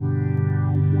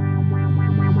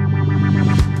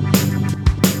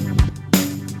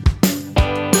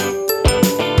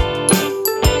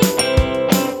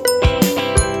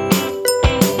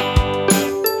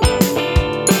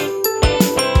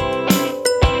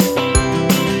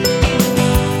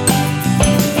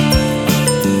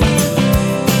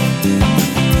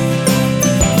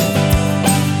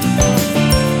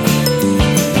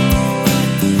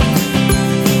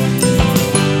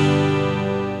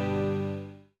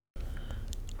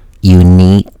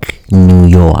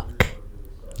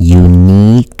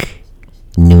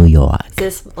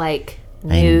this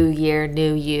new year,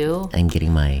 new you? I'm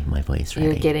getting my voice ready.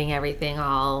 You're getting everything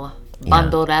all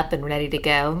bundled up and ready to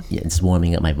go? Yeah, it's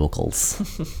warming up my vocals.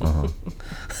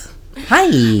 Hi.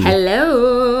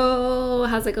 Hello.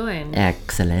 How's it going?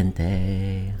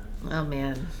 Excelente. Oh,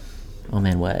 man. Oh,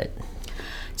 man, what?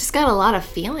 Just got a lot of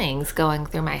feelings going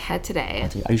through my head today.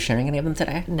 Are you sharing any of them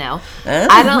today? No.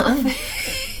 I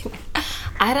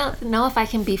don't know if I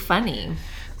can be funny.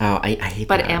 Oh, I hate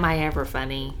But that. am I ever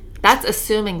funny? That's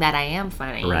assuming that I am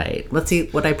funny. Right. Let's see.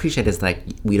 What I appreciate is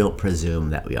we don't presume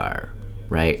that we are,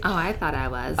 right? Oh, I thought I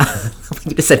was.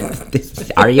 You just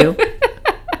said, are you?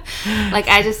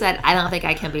 I just said, I don't think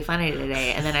I can be funny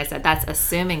today. And then I said, that's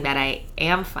assuming that I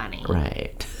am funny.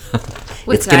 Right.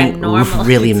 Which it's getting I normally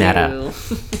really do. meta.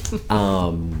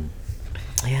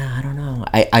 Yeah, I don't know.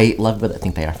 I love people that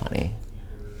think they are funny.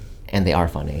 And they are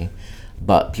funny.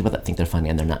 But people that think they're funny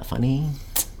and they're not funny,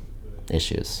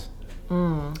 issues.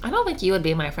 I don't think you would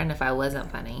be my friend if I wasn't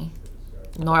funny.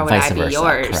 Nor would Vice I be versa,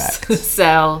 yours. correct.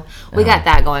 So we got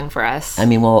that going for us. I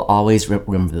mean, we'll always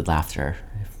remember the laughter.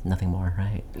 If nothing more,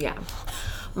 right? Yeah.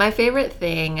 My favorite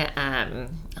thing,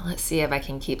 let's see if I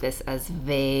can keep this as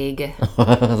vague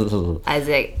as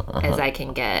I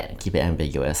can get. Keep it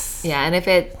ambiguous. Yeah, and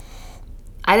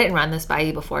I didn't run this by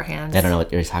you beforehand. I don't know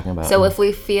what you're talking about. So if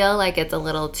we feel like it's a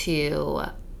little too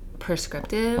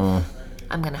prescriptive,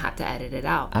 I'm going to have to edit it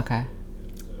out. Okay.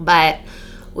 But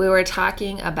we were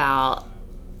talking about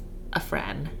a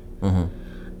friend.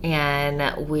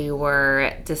 And we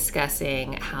were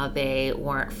discussing how they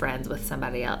weren't friends with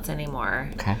somebody else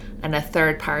anymore. Okay. And a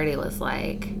third party was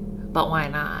like, but why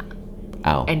not?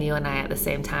 Oh. And you and I at the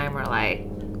same time were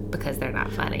like, because they're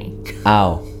not funny.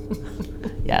 Oh.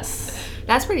 Yes.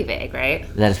 That's pretty vague,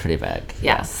 right? That is pretty vague.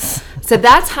 Yeah. Yes. So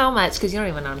that's how much, because you don't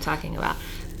even know what I'm talking about.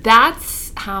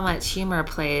 That's how much humor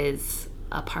plays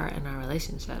a part in our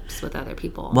relationships with other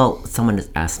people. Well, someone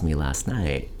just asked me last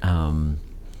night,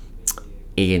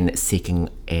 in seeking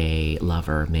a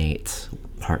lover, mate,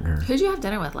 partner. Who'd you have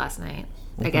dinner with last night?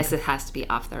 I guess it has to be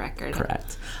off the record.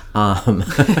 Correct.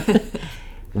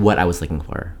 What I was looking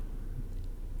for.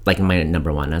 My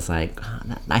number one, I was like,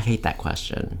 I hate that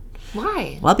question.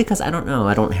 Why? Well, because I don't know.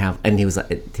 I don't have, and he was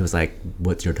like,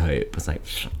 what's your type? I was like,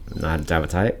 I don't have a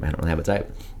type. I don't have a type.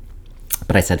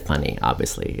 But I said funny,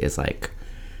 obviously, is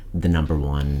the number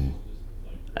one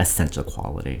essential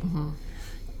quality.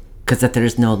 Because if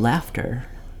there's no laughter,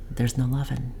 there's no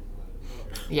loving.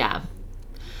 Yeah.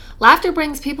 Laughter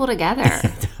brings people together.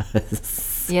 It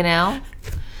does. You know?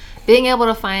 Being able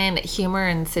to find humor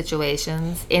in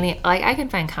situations, I can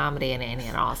find comedy in any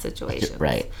and all situations.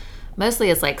 Right. Mostly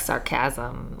it's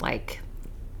sarcasm,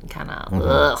 kind of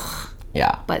ugh,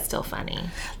 Yeah. but still funny.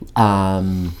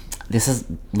 This is a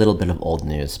little bit of old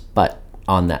news, but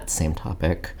on that same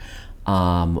topic,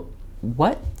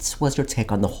 what was your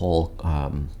take on the whole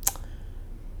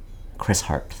Chris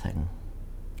Hart thing?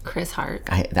 Chris Hart.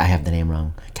 I have the name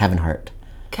wrong. Kevin Hart.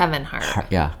 Kevin Hart.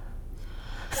 Yeah.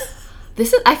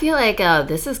 I feel like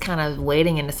this is kind of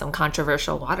wading into some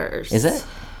controversial waters. Is it?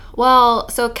 Well,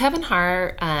 so Kevin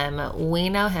Hart, we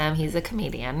know him. He's a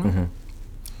comedian.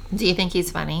 Do you think he's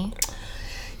funny?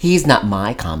 He's not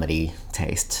my comedy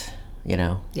taste,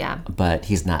 Yeah. But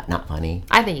he's not funny.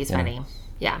 I think he's funny.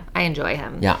 Yeah, I enjoy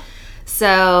him. Yeah.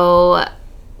 So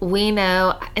we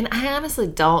know, and I honestly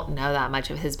don't know that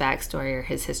much of his backstory or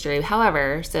his history.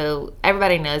 However, so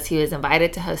everybody knows he was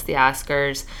invited to host the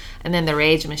Oscars, and then the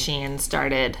Rage Machine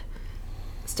started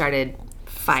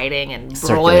fighting and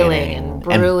broiling and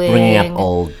brewing. And bringing up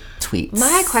old tweets.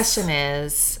 My question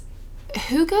is,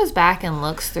 who goes back and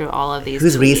looks through all of these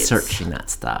Who's tweets? researching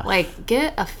that stuff?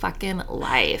 Get a fucking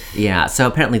life. Yeah, so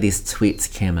apparently these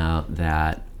tweets came out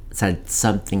that said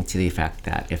something to the effect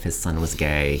that if his son was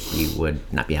gay, he would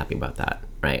not be happy about that,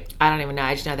 right? I don't even know.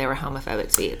 I just know they were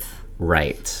homophobic tweets.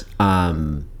 Right.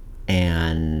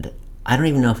 And I don't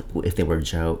even know if they were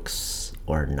jokes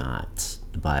or not,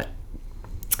 but,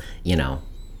 the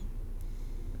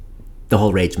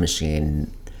whole Rage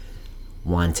Machine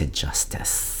wanted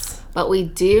justice. But we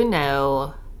do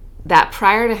know that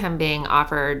prior to him being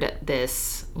offered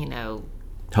this,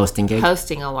 Hosting gig?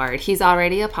 hosting award, he's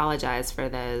already apologized for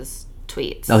those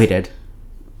tweets. Oh, he did?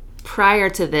 Prior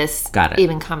to this Got it.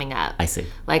 even coming up. I see.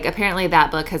 Apparently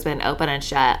that book has been open and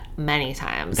shut many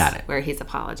times. Got it. Where he's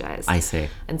apologized. I see.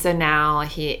 And so now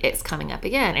it's coming up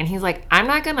again. And he's like, I'm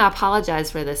not going to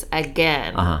apologize for this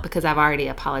again because I've already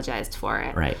apologized for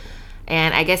it. Right.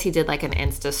 And I guess he did an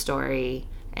Insta story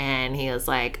and he was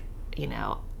like,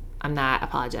 I'm not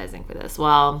apologizing for this.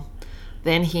 Well,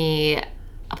 then he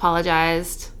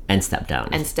apologized And stepped down.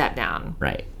 and stepped down.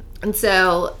 Right. And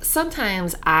so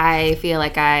sometimes I feel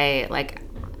like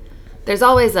there's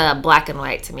always a black and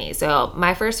white to me. So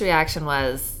my first reaction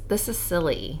was, this is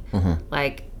silly.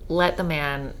 Like, let the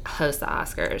man host the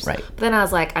Oscars. Right. But then I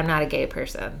was like, I'm not a gay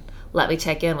person. Let me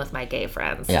check in with my gay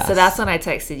friends. Yes. So that's when I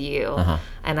texted you.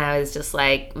 And I was just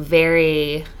like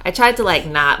I tried to like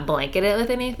not blanket it with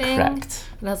anything. Correct.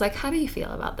 And I was like, how do you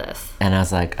feel about this? And I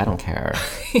was like, I don't care.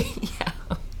 Yeah.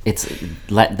 It's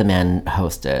let the man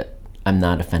host it. I'm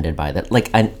not offended by that. Like,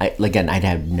 again, I'd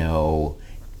have no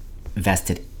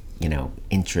vested,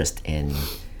 interest in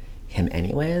him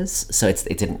anyways. So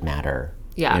it didn't matter.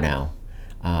 Yeah.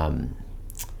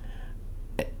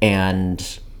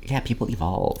 And yeah, people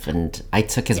evolve, and I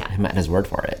took him at his word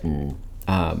for it. And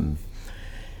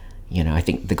I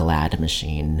think the GLAAD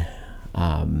machine,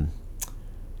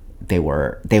 they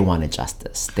wanted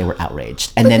justice. They were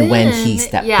outraged. And then when he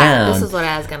stepped down, this is what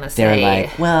I was gonna say. They're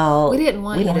like, well, we didn't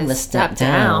want you him to step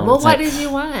down. Well, what did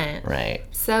you want? Right.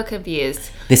 So confused.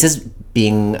 This is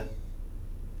being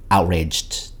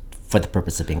outraged for the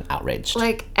purpose of being outraged.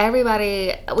 Like,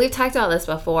 everybody, we've talked about this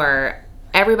before.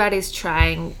 Everybody's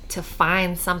trying to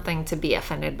find something to be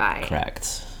offended by.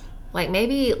 Correct. Like,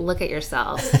 maybe look at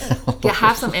yourself.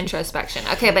 Have some introspection.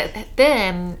 Okay, but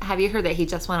then, have you heard that he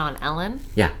just went on Ellen?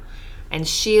 Yeah. And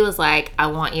she was like, I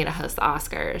want you to host the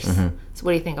Oscars. So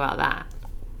what do you think about that?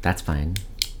 That's fine.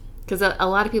 Because a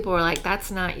lot of people were like,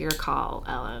 that's not your call,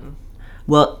 Ellen.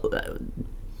 Well,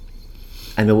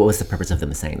 I mean, what was the purpose of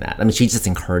them saying that? I mean, she's just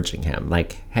encouraging him.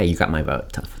 Like, hey, you got my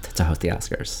vote to host the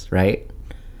Oscars, right?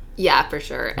 Yeah, for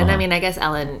sure. And I mean, I guess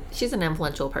Ellen, she's an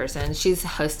influential person. She's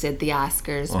hosted the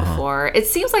Oscars before. It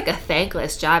seems like a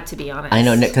thankless job, to be honest. I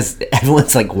know, because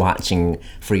everyone's like watching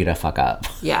for you to fuck up.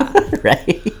 Yeah.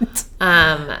 Right?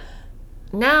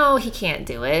 No, he can't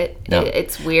do it. No.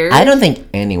 It's weird. I don't think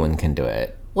anyone can do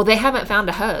it. Well, they haven't found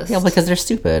a host. Yeah, because they're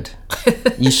stupid.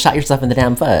 You shot yourself in the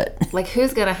damn foot. Like,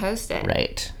 who's going to host it?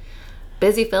 Right.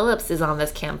 Busy Phillips is on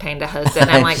this campaign to host it. And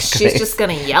I'm like, she's just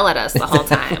going to yell at us the whole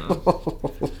time.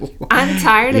 I'm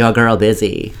tired Your girl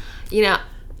Busy.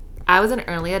 I was an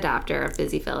early adopter of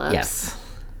Busy Phillips. Yes.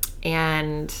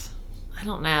 And I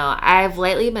don't know. I've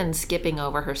lately been skipping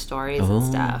over her stories and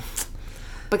stuff.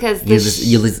 Because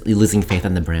you're losing faith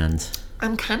in the brand.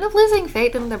 I'm kind of losing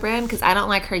faith in the brand because I don't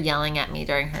like her yelling at me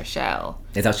during her show.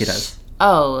 Is that what she does?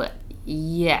 Oh,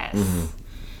 yes.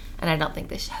 And I don't think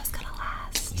this show's going to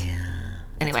last. Yeah.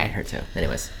 Anyway. I heard too.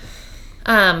 Anyways.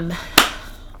 On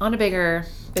a bigger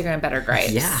and better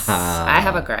gripes. Yeah. I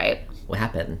have a gripe. What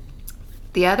happened?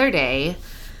 The other day,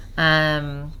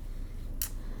 I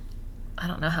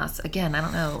don't know how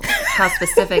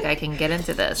specific I can get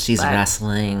into this. She's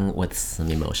wrestling with some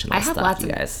emotional stuff, you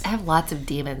guys. I have lots of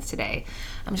demons today.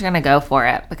 I'm just going to go for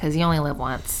it because you only live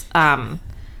once.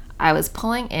 I was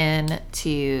pulling in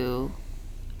to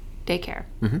daycare.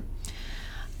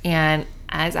 And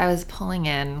as I was pulling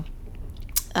in,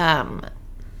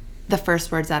 the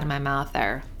first words out of my mouth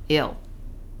are, ew.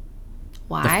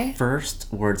 Why? The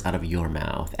first words out of your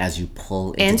mouth as you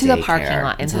pull into daycare, the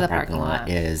parking lot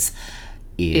is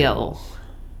ew.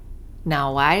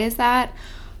 Now, why is that?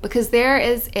 Because there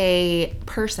is a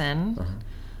person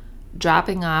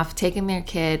taking their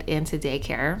kid into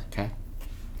daycare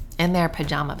in their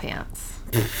pajama pants.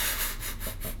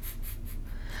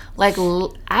 Like,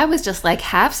 I was just like,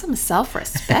 have some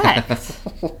self-respect.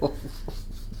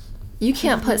 You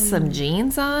can't put some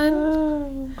jeans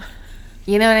on?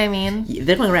 You know what I mean?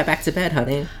 They're going right back to bed,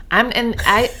 honey. I'm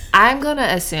going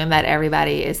to assume that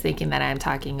everybody is thinking that I'm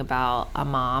talking about a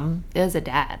mom. It was a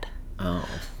dad. Oh.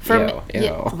 Ew.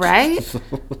 Yeah, right?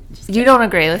 You don't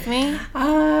agree with me?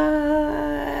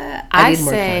 I need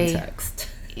more context.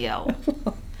 Yo.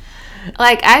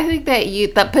 Like, I think that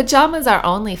the pajamas are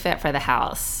only fit for the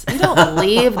house. You don't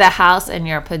leave the house in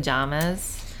your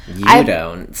pajamas. You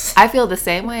don't. I feel the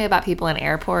same way about people in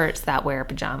airports that wear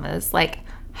pajamas. Like,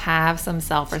 have some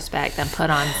self-respect and put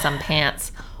on some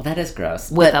pants. Well, that is gross.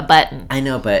 With a button. I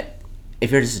know, but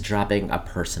if you're just dropping a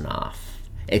person off,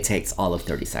 it takes all of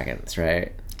 30 seconds,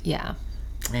 right? Yeah.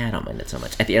 Yeah, I don't mind it so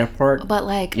much. At the airport, but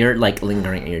like, you're like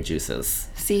lingering in your juices.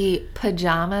 See,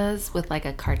 pajamas with like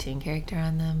a cartoon character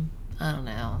on them. I don't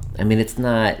know. I mean, it's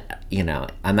not,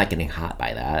 I'm not getting hot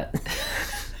by that.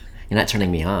 You're not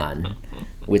turning me on,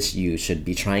 which you should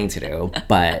be trying to do.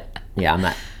 But yeah, I'm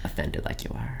not offended like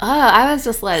you are. Oh, I was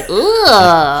just like,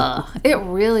 ugh. It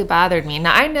really bothered me.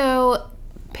 Now, I know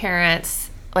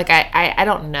parents, like I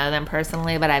don't know them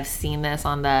personally, but I've seen this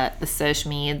on the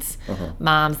social medias.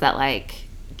 Moms that like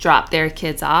drop their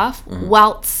kids off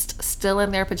whilst still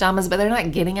in their pajamas, but they're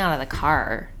not getting out of the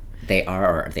car. They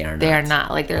are or they are not? They are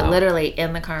not. Like, they're literally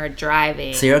in the car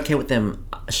driving. So you're okay with them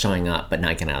showing up but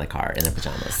not getting out of the car in their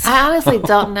pajamas. I honestly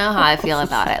don't know how I feel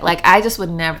about it. Like, I just would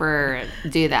never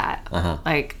do that.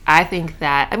 Like, I think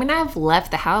that, I mean, I've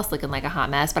left the house looking like a hot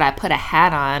mess, but I put a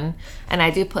hat on and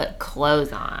I do put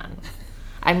clothes on.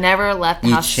 I've never left the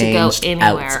house to go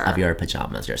anywhere. Out of your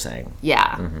pajamas, you're saying?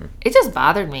 Yeah. It just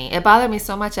bothered me. It bothered me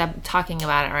so much I'm talking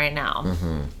about it right now.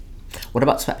 What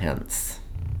about sweatpants?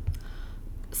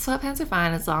 Sweatpants are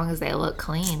fine as long as they look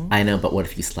clean. I know, but what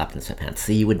if you slept in sweatpants?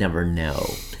 So you would never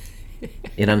know. You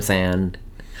know what I'm saying?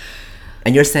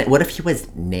 And you're saying, what if he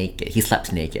was naked? He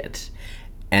slept naked.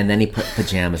 And then he put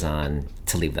pajamas on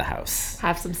to leave the house.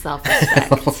 Have some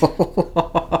self-respect.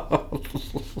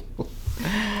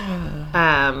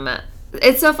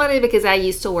 It's so funny because I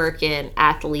used to work in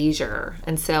athleisure,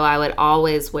 and so I would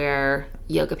always wear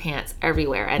yoga pants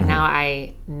everywhere, and now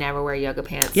I never wear yoga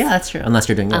pants. Yeah, that's true. Unless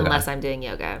you're doing yoga. Unless I'm doing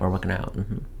yoga. Or working out.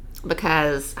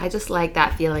 Because I just like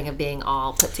that feeling of being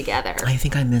all put together. I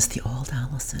think I miss the old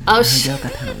Allison. Oh, yoga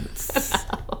pants.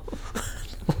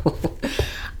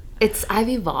 I've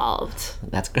evolved.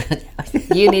 That's good.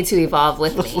 You need to evolve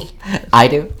with me. I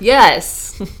do?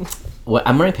 Yes. What?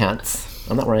 I'm wearing pants.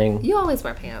 I'm not wearing... You always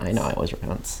wear pants. I know, I always wear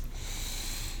pants.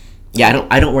 Yeah,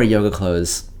 I don't wear yoga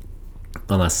clothes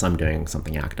unless I'm doing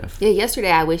something active. Yeah,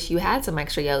 yesterday I wish you had some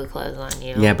extra yoga clothes on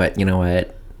you. Yeah, but you know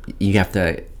what? You have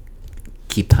to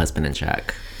keep the husband in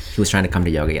check. He was trying to come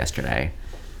to yoga yesterday,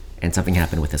 and something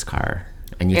happened with his car.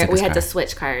 And you took we his had car. to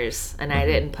switch cars, and I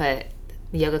didn't put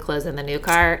yoga clothes in the new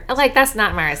car. I'm like, that's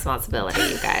not my responsibility,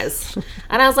 you guys.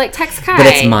 And I was like, text Kai. But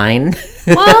it's mine.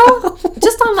 Well,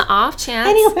 just on the off chance.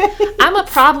 Anyway. I'm a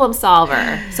problem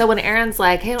solver. So when Aaron's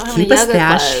like, hey, I don't have Keep any a yoga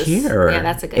stash clothes. here. Yeah,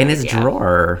 that's a good in idea. his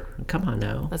drawer. Come on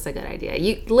now. That's a good idea.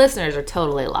 You listeners are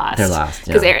totally lost. They're lost,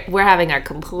 Because yeah. we're having our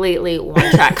completely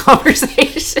one-track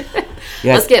conversation. Yes.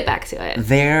 Let's get back to it.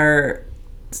 Their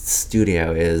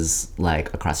studio is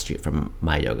like across the street from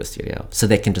my yoga studio. So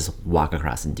they can just walk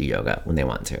across and do yoga when they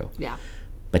want to. Yeah.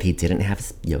 But he didn't have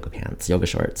his yoga pants, yoga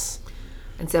shorts.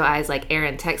 And so I was like,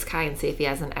 Aaron, text Kai and see if he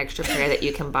has an extra pair that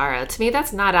you can borrow. To me,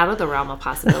 that's not out of the realm of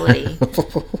possibility.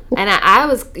 And I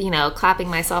was, clapping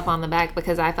myself on the back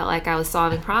because I felt like I was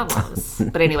solving problems.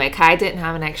 But anyway, Kai didn't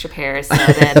have an extra pair, so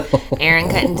then Aaron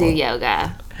couldn't do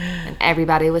yoga. And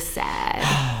everybody was sad.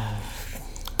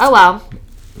 Oh, well.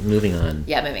 Moving on.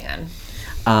 Yeah, moving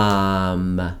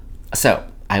on. So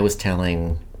I was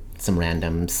telling some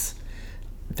randoms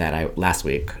that last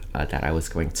week that I was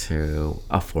going to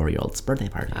a 4-year-old's birthday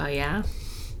party. Oh yeah.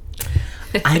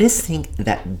 I just think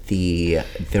that the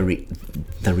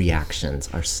reactions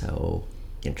are so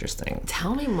interesting.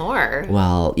 Tell me more.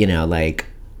 Well, like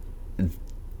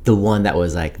the one that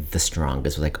was like the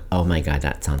strongest was like, oh my God,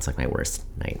 that sounds like my worst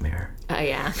nightmare. Oh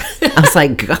yeah. I was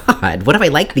like, God, what if I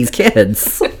like these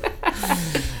kids? He's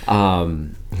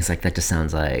like, that just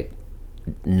sounds like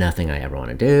nothing I ever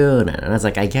want to do. And I was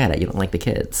like, I get it. You don't like the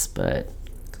kids, but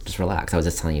just relax. I was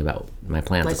just telling you about my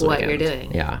plans. Like this what weekend. you're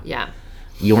doing. Yeah. Yeah.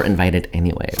 You weren't invited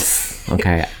anyways.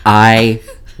 Okay. I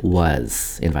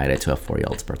was invited to a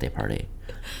 4-year-old's birthday party.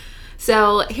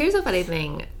 So here's a funny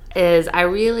thing is I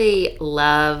really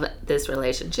love this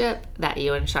relationship that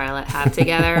you and Charlotte have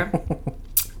together.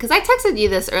 Because I texted you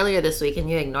this earlier this week and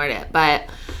you ignored it. But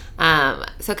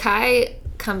so Kai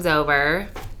comes over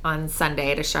on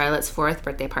Sunday to Charlotte's 4th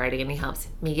birthday party, and he helps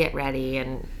me get ready,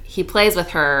 and he plays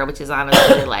with her, which is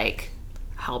honestly like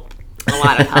a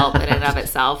lot of help in and of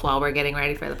itself while we're getting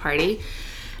ready for the party.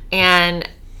 And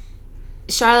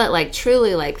Charlotte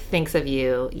truly thinks of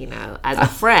you, as a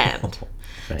friend.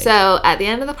 Right. So at the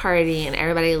end of the party and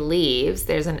everybody leaves,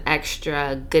 there's an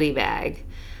extra goodie bag,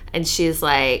 and she's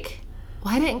like,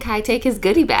 why didn't Kai take his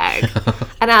goodie bag?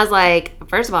 And I was like,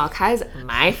 first of all, Kai's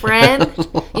my friend.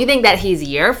 You think that he's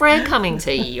your friend coming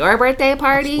to your birthday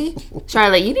party?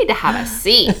 Charlotte, you need to have a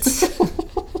seat.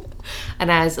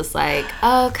 And I was just like,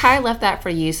 oh, Kai left that for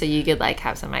you so you could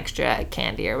have some extra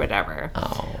candy or whatever.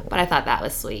 Oh. But I thought that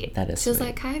was sweet. That is She was sweet.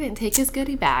 like, Kai didn't take his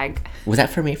goodie bag. Was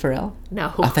that for me, for real?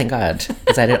 No. Oh, thank God.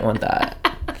 Because I didn't want that.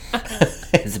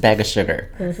 It's a bag of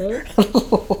sugar.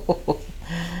 Mm-hmm.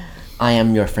 I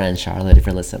am your friend, Charlotte, if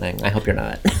you're listening. I hope you're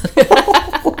not.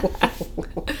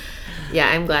 Yeah,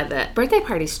 I'm glad that birthday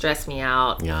parties stressed me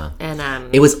out. Yeah.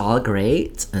 And It was all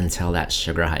great until that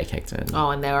sugar high kicked in.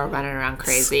 oh, and they were running around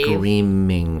crazy.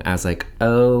 Screaming. I was like,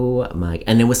 oh my.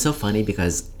 And it was so funny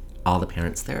because all the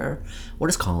parents there were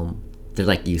just calm. They're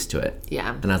used to it.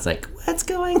 Yeah. And I was like, what's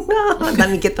going on?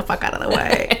 Let me get the fuck out of the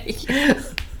way.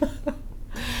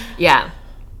 Yeah.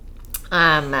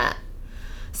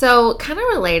 So kind of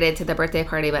related to the birthday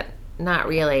party, but not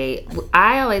really.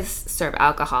 I always serve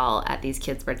alcohol at these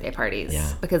kids' birthday parties Yeah.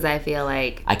 because I feel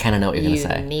like I kind of know what you're you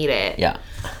gonna say. need it. Yeah.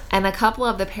 And a couple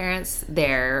of the parents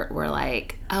there were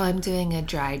like, "Oh, I'm doing a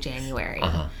dry January,"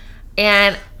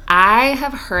 and I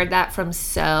have heard that from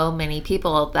so many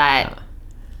people that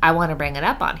I want to bring it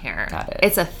up on here. Got it.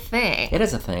 It's a thing. It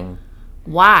is a thing.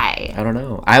 Why? I don't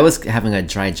know. I was having a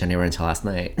dry January until last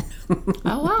night.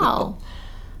 Oh wow!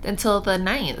 Until the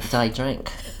 9th. Until I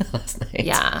drank last night.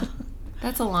 Yeah,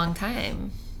 that's a long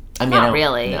time. I mean, Not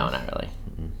really. No, not really.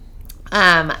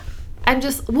 I'm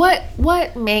just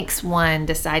what makes one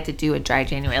decide to do a dry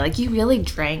January? Like, you really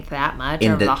drank that much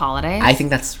over the holidays? I think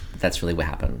that's really what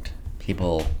happened.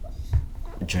 People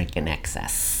drink in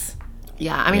excess.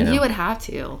 Yeah, I mean, You know? you would have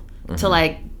to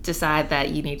like decide that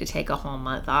you need to take a whole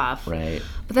month off. Right.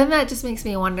 But then that just makes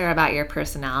me wonder about your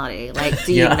personality. Like,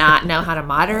 do you Yeah. not know how to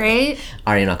moderate?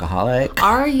 Are you an alcoholic?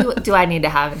 Do I need to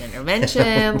have an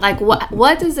intervention? Like,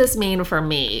 what does this mean for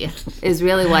me is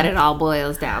really what it all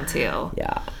boils down to.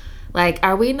 Yeah. Like,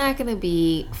 are we not going to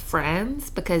be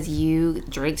friends because you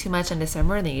drink too much in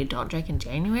December and then you don't drink in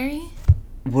January?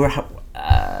 Were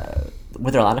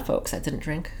there a lot of folks that didn't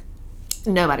drink?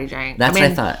 Nobody drank. That's what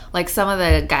I thought. Like, some of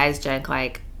the guys drank,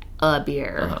 like, a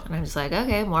beer. And I'm just like,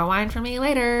 okay, more wine for me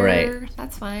later. Right.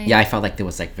 That's fine. Yeah, I felt like there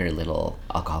was like very little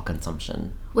alcohol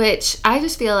consumption. Which I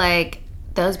just feel like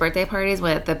those birthday parties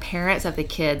with the parents of the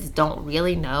kids don't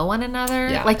really know one another.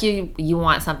 Yeah. Like, you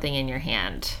want something in your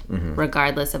hand,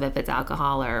 regardless of if it's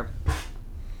alcohol or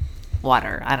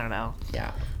water. I don't know.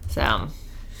 Yeah. So,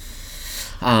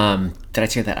 Did I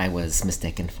tell you that I was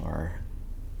mistaken for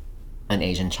an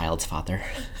Asian child's father?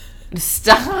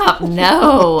 stop.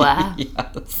 No.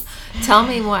 Yes. Tell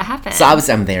me what happened. So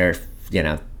obviously I'm there,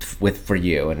 for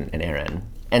you and Aaron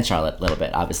and Charlotte a little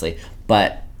bit, obviously.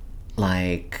 But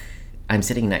like I'm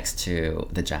sitting next to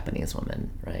the Japanese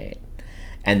woman, right?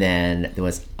 And then there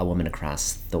was a woman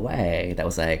across the way that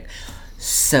was like,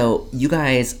 "So you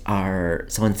guys are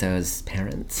so-and-so's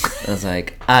parents?" And I was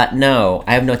like, no,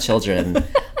 I have no children.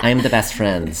 I'm the best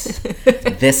friends.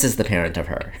 This is the parent of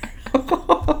her.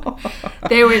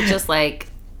 They were just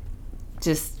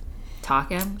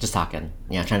talking. Just talking.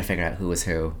 Yeah, trying to figure out who was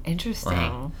who.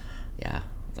 Interesting. Yeah.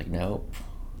 I was like, nope.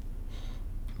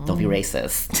 Don't be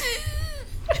racist.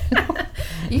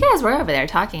 You guys were over there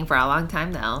talking for a long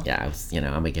time, though. Yeah, I was,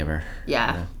 I'm a giver.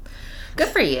 Yeah. Good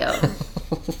for you.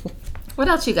 What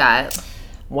else you got?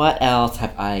 What else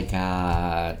have I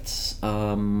got?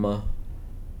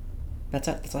 That's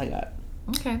it. That's all I got.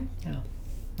 Okay. Yeah.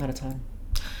 Not a ton.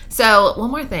 So, one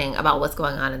more thing about what's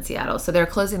going on in Seattle. So, they're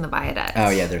closing the viaduct. Oh,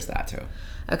 yeah, there's that too.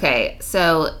 Okay.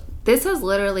 So, this has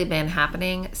literally been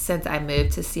happening since I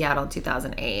moved to Seattle in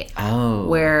 2008. Oh.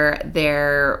 Where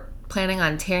they're planning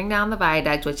on tearing down the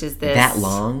viaduct, which is this... That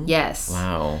long? Yes.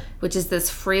 Wow. Which is this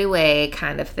freeway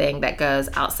kind of thing that goes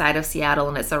outside of Seattle,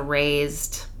 and it's a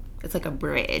raised... It's like a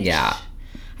bridge. Yeah.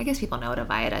 I guess people know what a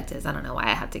viaduct is. I don't know why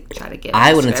I have to try to give a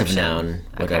I wouldn't have description. known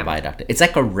what Okay. a viaduct is. It's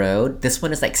like a road. This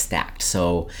one is like stacked.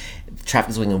 So traffic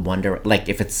is going in one direction. Like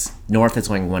if it's north, it's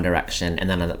going one direction. And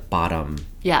then on the bottom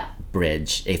Yeah.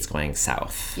 bridge, it's going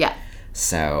south. Yeah.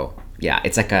 So yeah,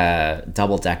 it's like a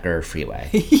double-decker freeway.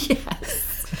 Yes.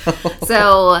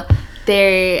 So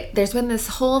there's been this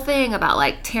whole thing about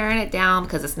like tearing it down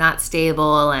because it's not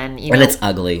stable, and And it's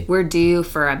ugly. we're due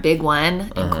for a big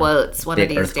one in quotes one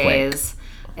Big of these earthquake. days,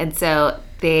 and so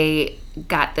they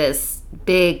got this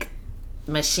big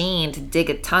machine to dig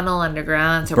a tunnel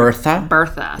underground. So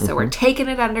Bertha? So we're taking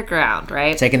it underground,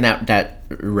 right? Taking that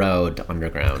road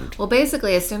underground. Well,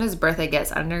 basically, as soon as Bertha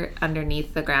gets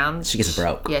underneath the ground, She gets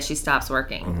broke. yeah, she stops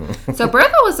working. So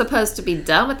Bertha was supposed to be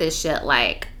done with this shit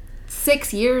like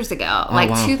 6 years ago, like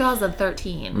wow.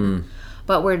 2013.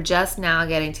 But we're just now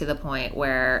getting to the point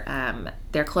where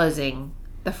they're closing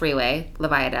the freeway, the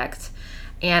viaduct.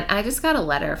 And I just got a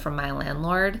letter from my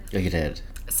landlord Oh, you did.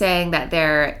 saying that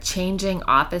they're changing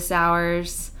office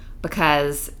hours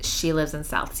because she lives in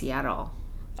South Seattle.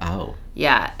 Oh.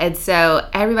 Yeah, and so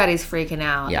everybody's freaking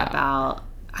out Yeah. about...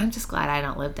 I'm just glad I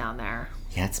don't live down there.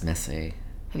 Yeah, it's messy.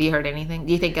 Have you heard anything?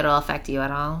 Do you think it'll affect you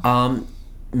at all?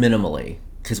 Minimally.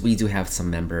 Because we do have some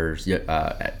members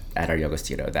at our yoga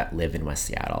studio that live in West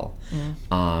Seattle.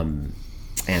 And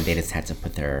they just had to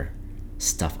put their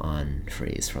stuff on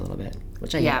freeze for a little bit,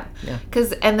 which I get. Yeah.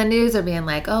 And the news are being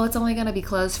like, oh, it's only going to be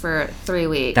closed for 3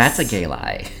 weeks. That's a gay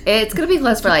lie. It's going to be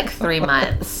closed for like 3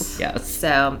 months. Yes.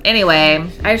 So anyway,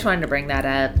 I just wanted to bring that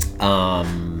up.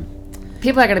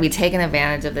 People are going to be taking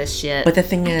advantage of this shit. But the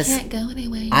thing is, can't go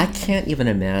anyway. I can't even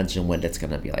imagine what it's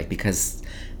going to be like because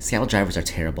Seattle drivers are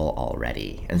terrible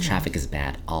already and traffic is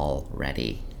bad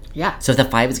already. Yeah. So if the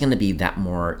 5 is going to be that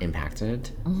more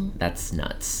impacted, that's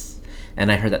nuts.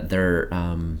 And I heard that they're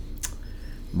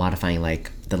modifying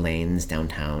like the lanes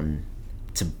downtown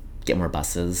to get more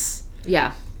buses.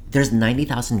 Yeah. There's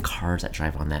 90,000 cars that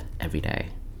drive on that every day.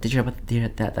 Did you hear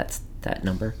about that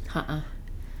number? Isn't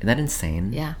that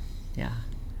insane? Yeah. Yeah.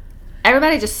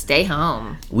 Everybody just stay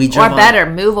home. We or drove on- better,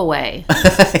 move away.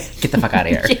 Get the fuck out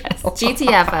of here. Yes.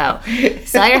 GTFO.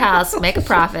 Sell your house, make a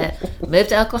profit, move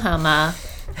to Oklahoma,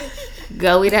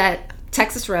 go eat at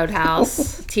Texas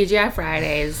Roadhouse, TGI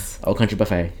Fridays. Old Country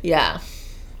Buffet. Yeah.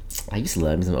 I used to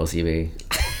love me some OCB.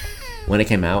 When it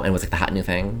came out and it was like the hot new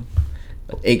thing.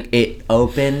 It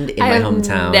opened in my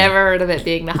hometown. I've never heard of it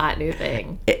being the hot new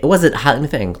thing. It was a hot new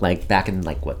thing, like back in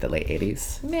like what, the late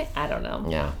 80s? I don't know.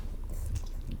 Yeah.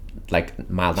 Like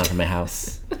miles down from my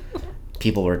house.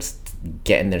 People were just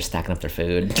getting there, stacking up their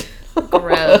food.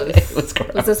 Gross. It was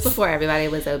gross. Was this before everybody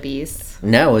was obese?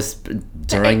 No, it was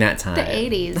during that time. The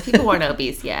 80s. People weren't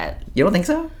obese yet. You don't think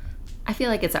so? I feel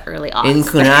like it's an early In aughts.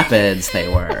 Coon Rapids, they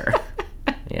were.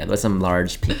 Yeah, there was some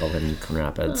large people in Coon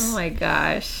Rapids. Oh my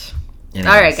gosh.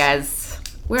 Anyways. All right, guys.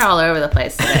 We're all over the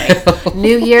place today.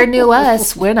 New year, new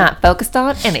us. We're not focused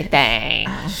on anything.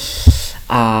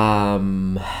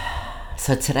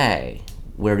 So today,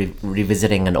 we're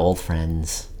revisiting an old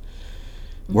friend's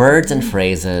words and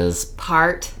phrases.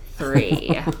 Part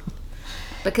 3.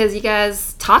 Because you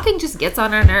guys, talking just gets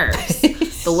on our nerves.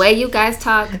 The way you guys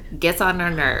talk gets on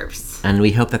our nerves. And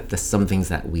we hope that the some things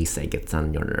that we say gets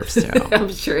on your nerves too.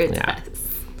 I'm sure it Yeah. does.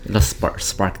 It'll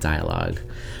spark dialogue.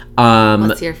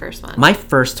 What's your first one? My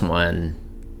first one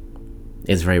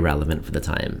is very relevant for the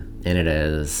time, and it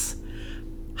is,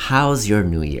 how's your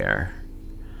new year?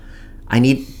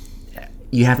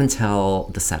 You have until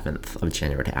the 7th of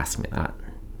January to ask me that.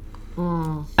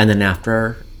 And then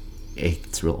after,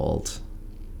 it's real old.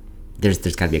 There's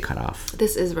got to be a cutoff.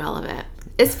 This is relevant.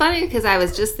 It's funny because I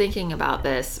was just thinking about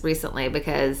this recently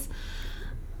because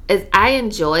I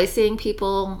enjoy seeing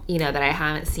people, that I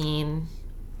haven't seen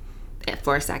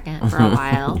for a second, for a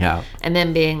while. Yeah. And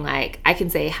then being like, I can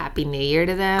say Happy New Year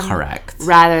to them. Correct.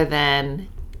 Rather than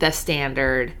the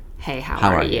standard, hey, how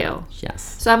are you?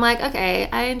 Yes. So I'm like, okay,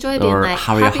 I enjoy being Or like,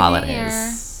 how are your Happy New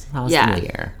holidays? Year. How was Yeah. the new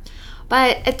year?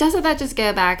 But doesn't that just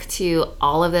go back to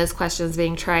all of those questions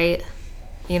being trite?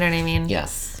 You know what I mean?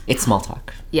 Yes. It's small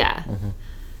talk. Yeah.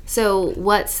 So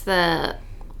what's the...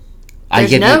 I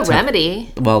There's give no you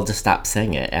remedy. Well, just stop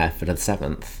saying it after the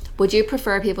 7th. Would you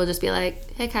prefer people just be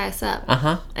like, hey, Kai, sup?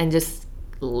 Uh-huh. And just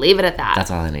leave it at that? That's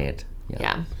all I need.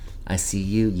 Yeah. I see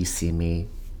you, you see me,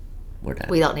 we're done.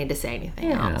 We don't need to say anything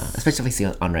Yeah. else. Especially if we see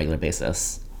it on a regular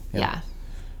basis. Yeah.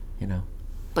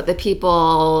 But the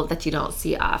people that you don't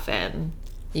see often,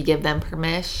 you give them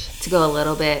permission to go a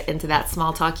little bit into that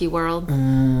small talky world?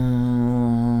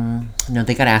 No,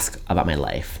 they gotta ask about my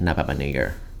life, not about my new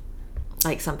year.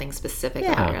 Like something specific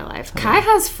Yeah. about your life. Kai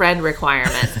has friend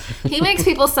requirements. He makes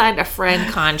people sign a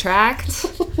friend contract.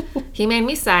 He made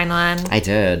me sign one. I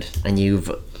did, and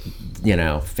you've,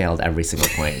 failed every single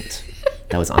point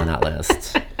that was on that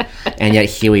list. And yet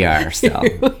here we are still.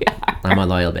 I'm a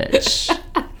loyal bitch.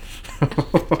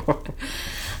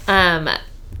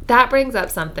 That brings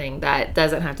up something that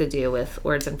doesn't have to do with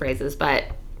words and phrases, but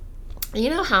you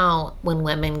know how when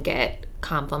women get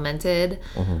complimented,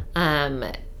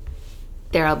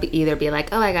 there'll either be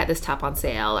like, oh, I got this top on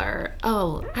sale, or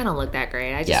oh, I don't look that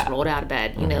great, I just rolled out of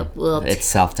bed, It's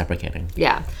self-deprecating.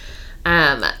 Yeah.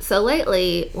 So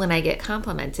lately, when I get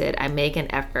complimented, I make an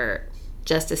effort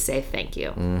just to say thank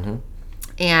you.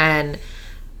 And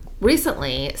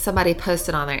recently, somebody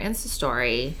posted on their Insta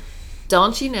story,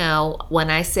 don't you know, when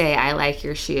I say I like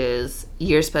your shoes,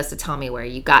 you're supposed to tell me where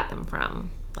you got them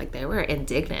from. Like, they were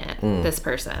indignant, this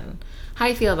person. How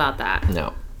do you feel about that?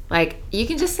 No. Like, you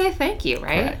can just say thank you,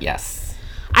 right? Yes.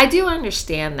 I do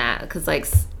understand that because, like,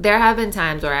 there have been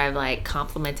times where I've, like,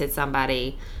 complimented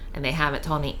somebody and they haven't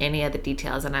told me any of the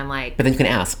details, and I'm like... But then you can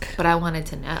ask. But I wanted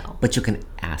to know. But you can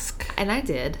ask. And I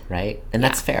did. Right? And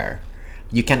that's fair.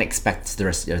 You can't expect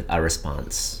a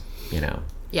response,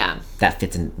 Yeah. that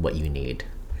fits in what you need.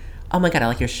 Oh my God, I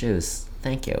like your shoes.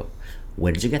 Thank you.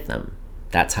 Where did you get them?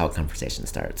 That's how a conversation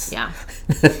starts. Yeah.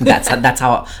 that's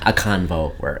how a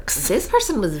convo works. This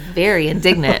person was very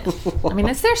indignant. I mean,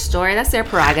 it's their story. That's their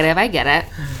prerogative. I get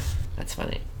it. That's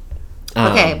funny.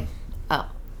 Okay.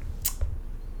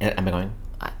 Am I going?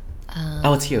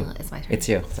 Oh, it's you. It's my turn. It's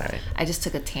you. Sorry. I just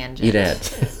took a tangent. You did.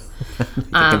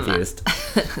 I'm confused.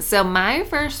 So my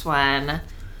first one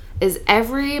is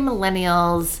every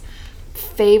millennial's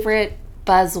favorite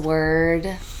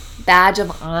buzzword, badge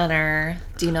of honor.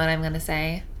 Do you know what I'm going to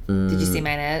say? Did you see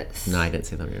my notes? No, I didn't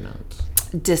see them in your notes.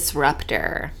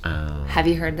 disruptor. Have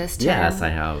you heard this term? Yes, I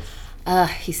have.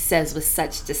 He says with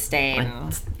such disdain.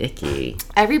 It's icky.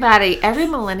 Every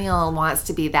millennial wants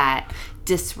to be that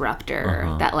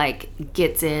disruptor that like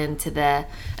gets into the,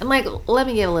 and like, let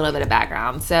me give a little bit of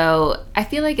background. So I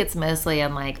feel like it's mostly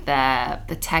in like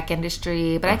the tech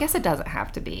industry, but I guess it doesn't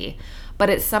have to be. But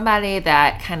it's somebody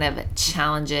that kind of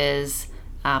challenges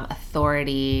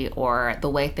authority or the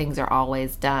way things are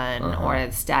always done or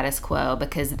the status quo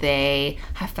because they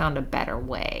have found a better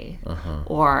way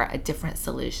or a different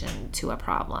solution to a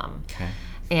problem. Okay.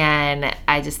 And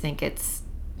I just think it's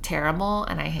terrible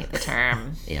and I hate the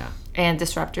term. Yeah. And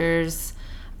disruptors,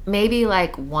 maybe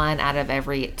like 1 out of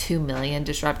every 2 million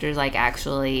disruptors like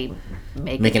actually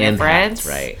make a difference. Impact,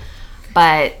 right.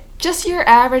 But just your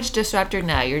average disruptor,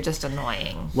 no, you're just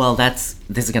annoying. Well, this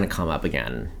is going to come up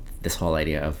again. This whole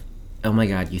idea of, oh my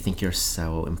God, you think you're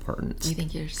so important. You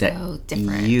think you're so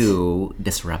different. You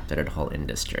disrupted a whole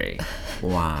industry.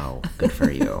 Wow, good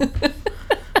for you.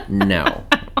 No.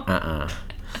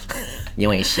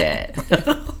 You ain't shit.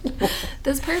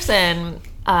 This person,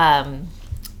 somebody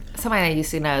I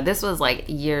used to know, this was like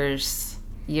years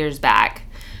back.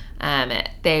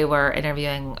 They were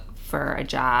interviewing for a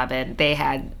job and they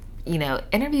had,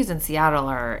 interviews in Seattle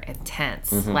are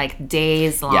intense, like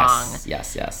days long.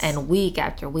 Yes. And week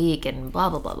after week and blah,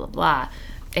 blah, blah, blah, blah.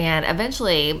 And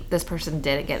eventually this person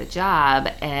didn't get a job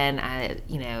and I,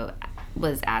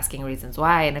 was asking reasons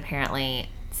why. And apparently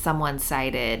someone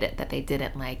cited that they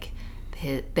didn't like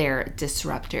their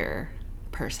disruptor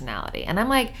personality. And I'm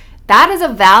like, that is a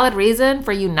valid reason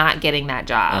for you not getting that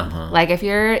job. Like if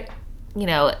you're,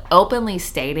 openly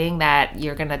stating that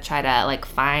you're going to try to like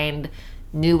find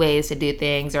new ways to do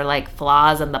things or like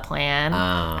flaws in the plan,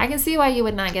 I can see why you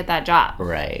would not get that job.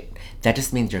 Right. That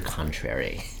just means you're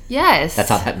contrary. Yes.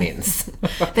 That's all that means.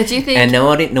 That you think... And no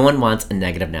one wants a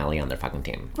negative Nelly on their fucking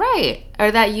team. Right.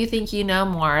 Or that you think you know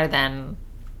more than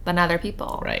other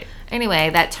people. Right. Anyway,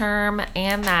 that term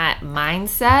and that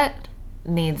mindset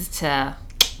needs to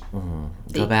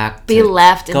be left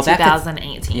in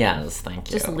 2018. Yes, thank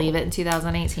you. Just leave it in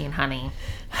 2018, honey.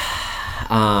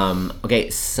 Okay,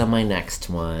 so my next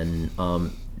one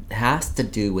has to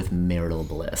do with marital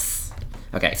bliss.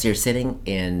 Okay, so you're sitting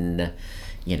in,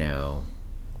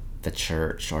 the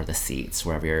church or the seats,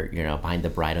 wherever you're, behind the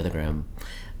bride or the groom.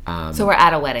 So we're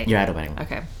at a wedding. You're at a wedding.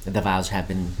 Okay. The vows have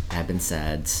been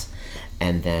said,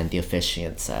 and then the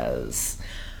officiant says,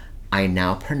 "I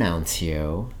now pronounce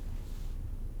you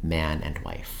man and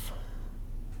wife."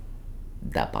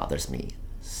 That bothers me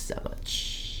so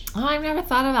much. Oh, I've never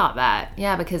thought about that.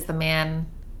 Yeah, because the man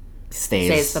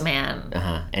stays the man.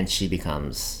 And she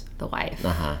becomes the wife.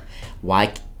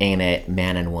 Why ain't it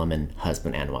man and woman,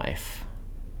 husband and wife?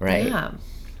 Right? Yeah.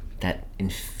 That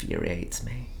infuriates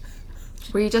me.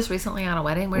 Were you just recently on a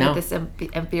wedding? Where did this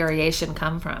infuriation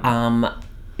come from?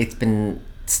 It's been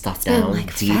stuffed down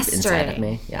like deep festering. Inside of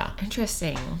me. Yeah.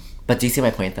 Interesting. But do you see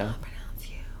my point, though? Pronounce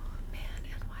you man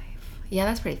and wife. Yeah,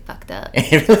 that's pretty fucked up.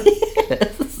 It really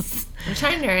is. I'm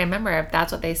trying to remember if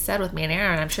that's what they said with me and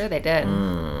Aaron. I'm sure they did.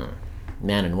 Man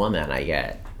and woman, I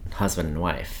get. Husband and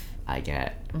wife, I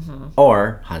get.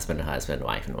 Or husband,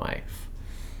 wife and wife.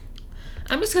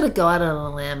 I'm just going to go out on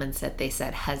a limb and say they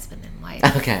said husband and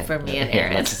wife for me and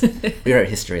Aaron. We wrote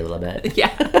history a little bit.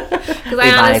 Yeah. Because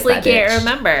I honestly can't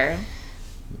remember.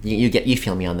 You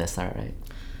feel me on this, all right?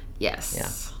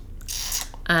 Yes.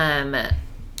 Yeah.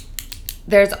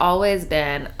 There's always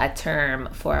been a term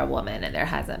for a woman and there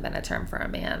hasn't been a term for a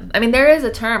man. I mean, there is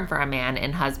a term for a man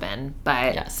and husband,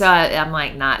 but so I'm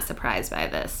like not surprised by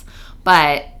this.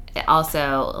 But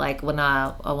also, like when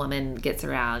a woman gets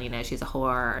around, she's a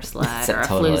whore or a slut or a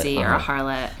floozy or a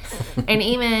harlot. And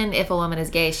even if a woman is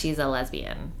gay, she's a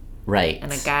lesbian. Right.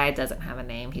 And a guy doesn't have a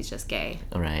name, he's just gay.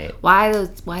 Right. Why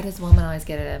does woman always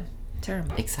get a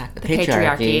term? Exactly. The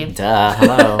patriarchy. Duh,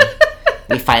 hello.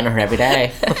 We fight her every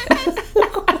day.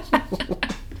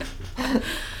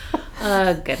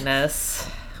 Oh, goodness.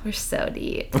 We're so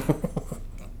deep.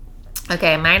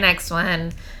 Okay, my next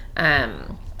one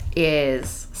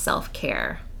is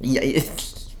self-care. Yeah,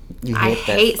 I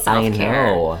hate self-care. I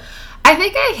know. I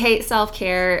think I hate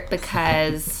self-care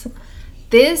because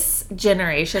this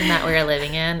generation that we're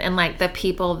living in and like the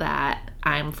people that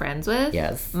I'm friends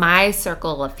with, my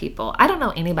circle of people, I don't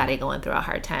know anybody going through a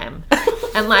hard time.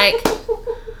 And like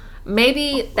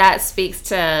maybe that speaks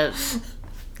to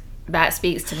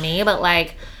me, but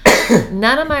like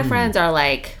none of my friends are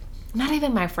like, not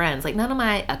even my friends, like none of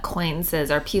my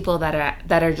acquaintances or people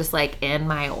that are just like in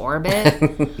my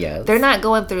orbit. Yes. They're not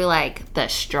going through like the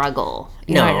struggle.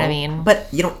 You know what I mean? But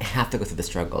you don't have to go through the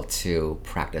struggle to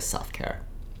practice self-care.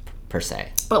 per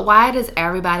se. But why does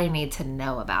everybody need to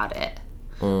know about it?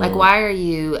 Like, why are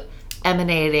you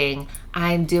emanating,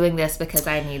 I'm doing this because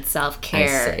I need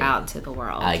self-care out into the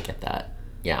world? I get that.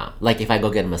 Yeah. Like, if I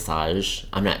go get a massage,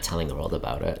 I'm not telling the world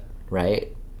about it,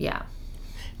 right? Yeah.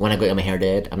 When I go get my hair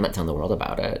did, I'm not telling the world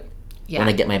about it. Yeah. When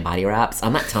I get my body wraps,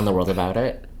 I'm not telling the world about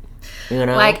it. You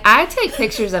know? Like, I take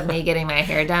pictures of me getting my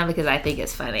hair done because I think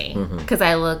it's funny. Because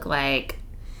I look like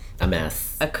a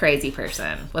mess. A crazy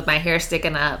person with my hair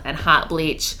sticking up and hot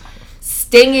bleach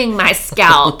stinging my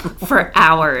scalp for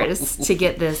hours to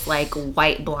get this, like,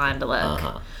 white blonde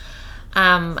look.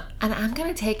 And I'm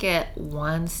going to take it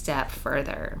one step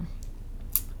further.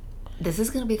 This is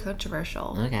going to be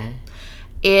controversial. Okay.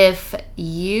 If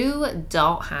you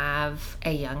don't have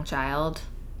a young child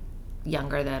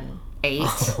younger than 8,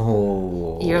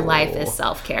 your life is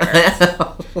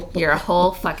self-care. Your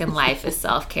whole fucking life is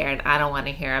self-care, and I don't want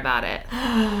to hear about it.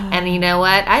 And you know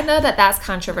what? I know that that's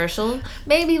controversial.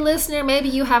 Maybe, listener, maybe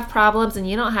you have problems and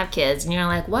you don't have kids, and you're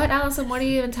like, what, Allison? What are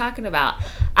you even talking about?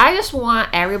 I just want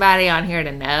everybody on here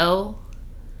to know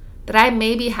that I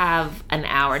maybe have an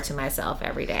hour to myself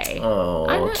every day.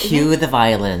 Oh, cue the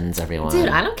violins, everyone. Dude,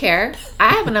 I don't care. I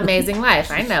have an amazing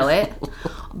life. I know it.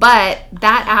 But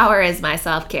that hour is my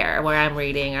self-care, where I'm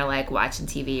reading or, like, watching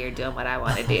TV or doing what I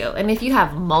want to do. And if you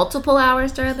have multiple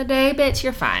hours during the day, bitch,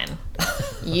 you're fine.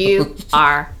 You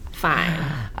are fine.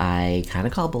 I kind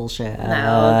of call bullshit.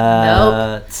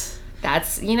 No. Nope.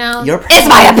 That's, you know, it's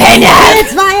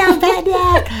my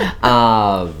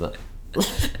opinion.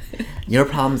 Your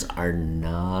problems are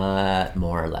not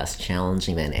more or less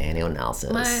challenging than anyone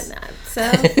else's.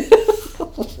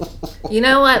 You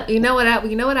know what? You know what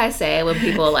I say when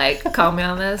people, like, call me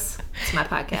on this? It's my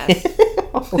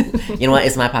podcast. You know what?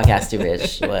 It's my podcast too,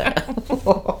 bitch.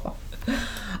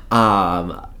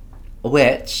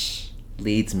 Which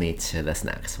leads me to this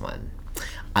next one.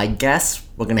 I guess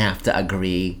we're gonna have to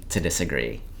agree to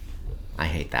disagree. I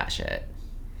hate that shit.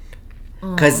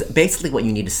 Because basically what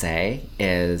you need to say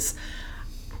is,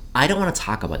 I don't want to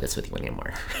talk about this with you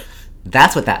anymore.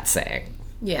 That's what that's saying.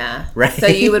 Yeah. Right. So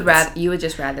you would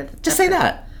just rather just say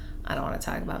that. I don't want to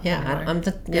talk about. Yeah.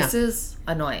 This is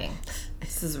annoying.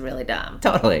 This is really dumb.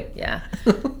 Totally. Yeah.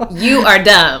 You are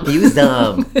dumb. You's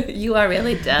dumb. You are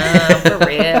really dumb, for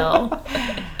real.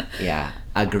 Yeah.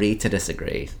 Agree to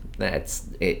disagree.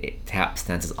 It taps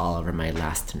dances all over my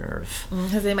last nerve.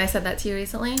 Has anybody said that to you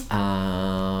recently?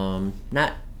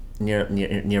 Not near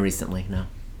recently, no.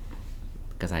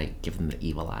 Because I give them the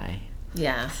evil eye.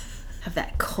 Yeah. Have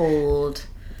that cold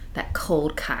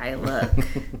Kai look.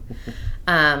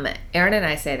 Aaron and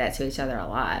I say that to each other a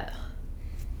lot.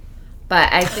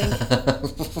 But I think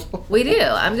we do.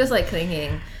 I'm just, like,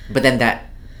 thinking. But then that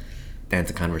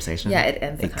ends the conversation. Yeah, it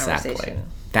ends the conversation. Exactly.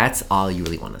 That's all you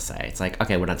really want to say. It's like,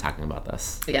 okay, we're not talking about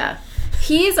this. Yeah.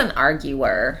 He's an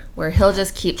arguer where he'll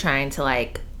just keep trying to,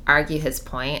 like, argue his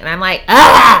point. And I'm like,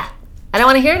 I don't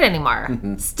want to hear it anymore.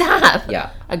 Stop.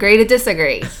 Yeah. Agree to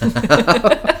disagree.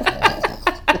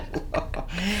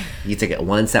 You took it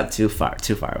one step too far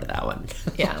with that one.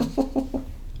 Yeah.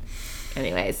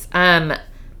 Anyways, I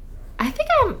think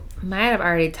I might have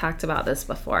already talked about this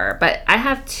before, but I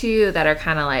have 2 that are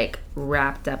kind of, like,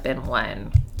 wrapped up in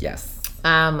one. Yes.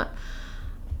 But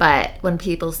when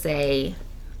people say,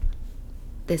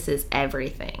 this is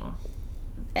everything.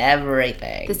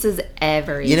 This is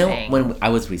everything. You know, when I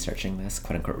was researching this,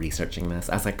 quote unquote researching this,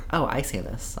 I was like, oh, I say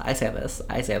this.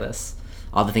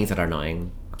 All the things that are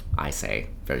annoying, I say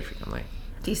very frequently.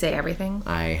 Do you say everything?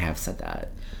 I have said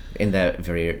that in the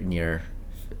very near,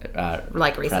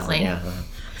 like, recently. Present, yeah.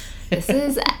 This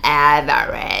is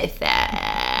everything.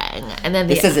 And then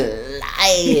this is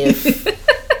life.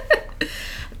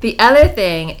 The other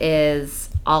thing is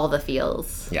all the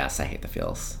feels. Yes, I hate the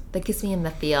feels. That gets me in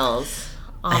the feels.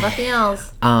 All the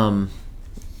feels.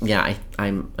 Yeah,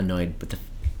 I'm annoyed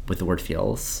with the word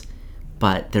feels.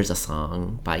 But there's a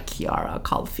song by Kiara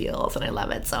called Feels, and I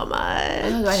love it so much.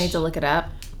 Oh, do I need to look it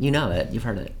up? You know it. You've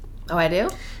heard it. Oh, I do?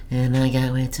 And I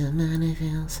got way too many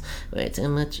feels, way too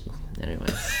much.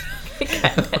 Anyways.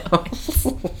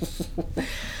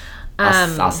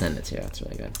 I'll send it to you. It's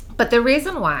really good. But the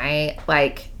reason why,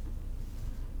 like,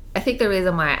 I think the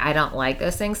reason why I don't like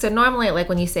those things, so normally, like,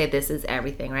 when you say this is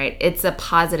everything, right, it's a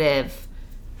positive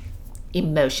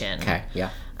emotion. Okay,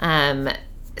 yeah.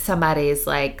 Somebody's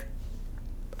like,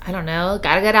 I don't know,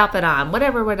 got a good outfit on,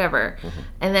 whatever. Mm-hmm.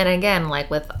 And then again, like,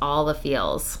 with all the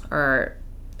feels, or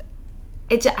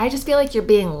I just feel like you're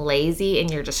being lazy in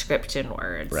your description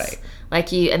words. Right.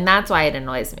 Like, and that's why it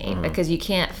annoys me, because you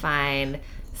can't find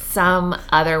some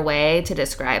other way to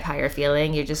describe how you're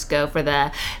feeling. You just go for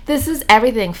this is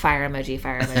everything fire emoji,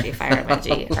 fire emoji, fire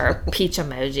emoji, or peach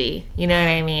emoji. You know what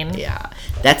I mean? Yeah.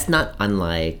 That's not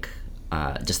unlike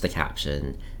just the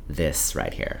caption, this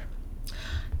right here.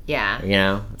 Yeah. You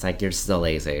know? It's like you're still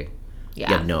lazy. Yeah.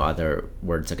 You have no other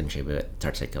words to contribute to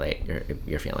articulate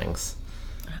your feelings.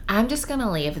 I'm just going to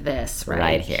leave this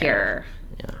right here.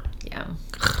 Yeah.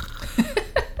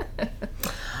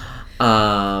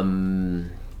 Yeah.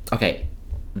 Okay.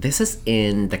 This is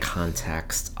in the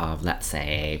context of, let's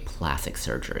say, plastic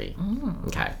surgery.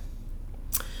 Okay.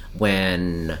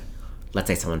 When, let's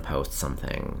say, someone posts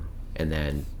something and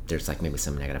then there's like maybe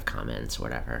some negative comments or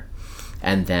whatever.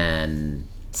 And then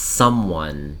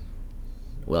someone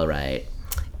will write,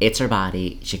 it's her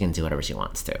body, she can do whatever she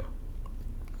wants to.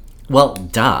 Well,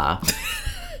 duh.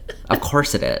 Of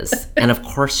course it is. And of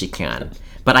course she can.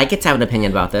 But I get to have an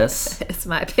opinion about this. It's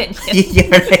my opinion. You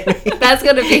know what I mean? That's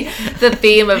going to be the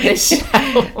theme of this show.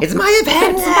 It's my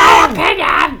opinion! It's my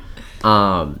opinion!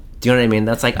 Do you know what I mean?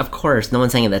 That's like, of course, no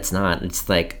one's saying that's not. It's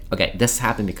like, okay, this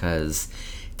happened because,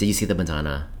 did you see the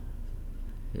Madonna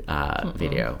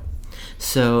video?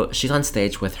 So she's on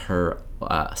stage with her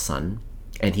son,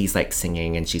 and he's like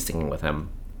singing, and she's singing with him.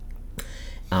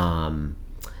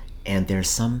 And there's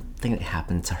something that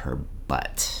happened to her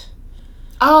butt.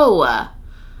 Oh,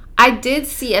 I did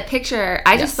see a picture.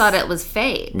 I just Yes. thought it was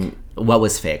fake. What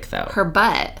was fake, though? Her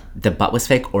butt. The butt was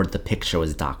fake, or the picture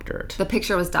was doctored? The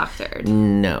picture was doctored.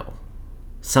 No.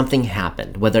 Something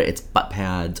happened, whether it's butt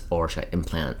pads or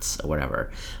implants or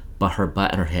whatever. But her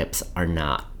butt and her hips are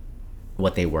not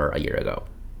what they were a year ago.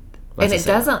 And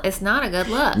it's not a good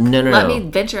look. No. Let me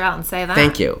venture out and say that.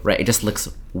 Thank you. Right. It just looks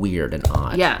weird and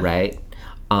odd. Yeah. Right?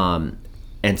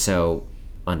 And so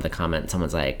on the comment,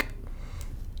 someone's like,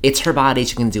 it's her body.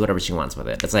 She can do whatever she wants with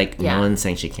it. It's like, Yeah. no one's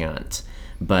saying she can't.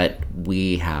 But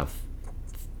we have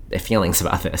feelings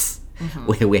about this.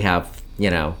 We have,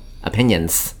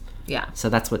 opinions. Yeah. So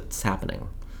that's what's happening.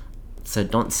 So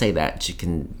don't say that she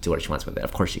can do what she wants with it.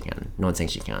 Of course she can. No one's saying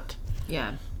she can't.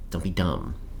 Yeah. Don't be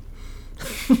dumb.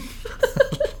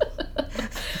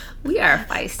 We are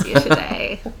feisty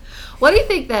today. What do you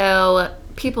think, though,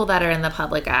 people that are in the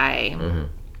public eye,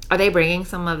 are they bringing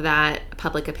some of that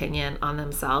public opinion on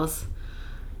themselves?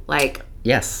 Like,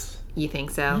 Yes. you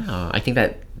think so? I think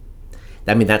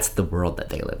that's the world that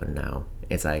they live in now.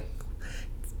 It's like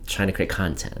trying to create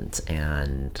content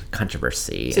and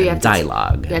controversy you and have to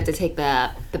dialogue. You have to take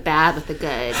the bad with the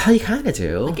good. Well, you kind of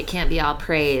do. Like, it can't be all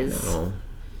praise. No.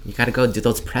 You got to go do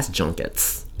those press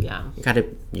junkets. Yeah.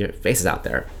 Your face is out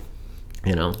there.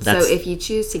 So if you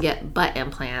choose to get butt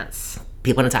implants,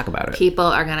 people want to talk about it. people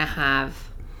are going to have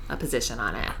a position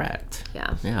on it. Correct.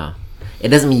 Yeah. Yeah. It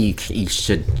doesn't mean you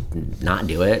should not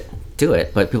do it. Do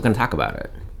it, but people can talk about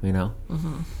it.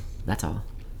 That's all.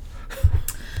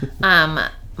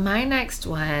 My next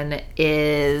one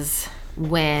is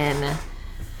when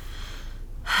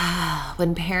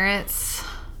parents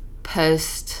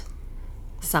post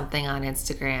something on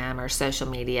Instagram or social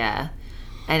media,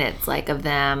 and it's like of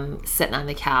them sitting on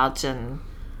the couch and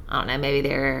I don't know, maybe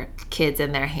their kids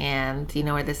in their hand. You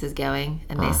know where this is going?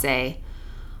 And they say,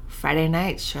 Friday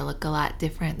nights sure look a lot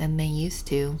different than they used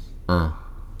to.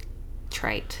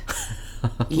 Trite.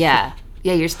 Yeah,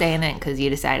 you're staying in because you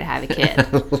decided to have a kid.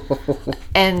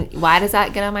 And why does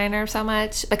that get on my nerves so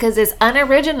much? Because it's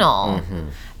unoriginal.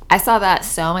 I saw that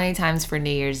so many times for New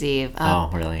Year's Eve. Oh,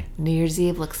 really? New Year's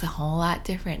Eve looks a whole lot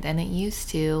different than it used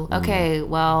to. Okay,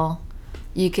 well,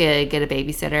 you could get a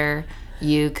babysitter.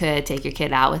 You could take your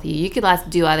kid out with you. You could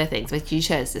do other things, but you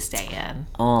chose to stay in.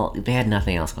 Oh, they had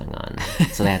nothing else going on,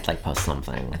 so they had to post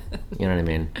something. You know what I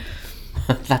mean?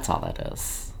 That's all that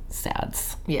is.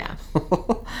 Sads. Yeah.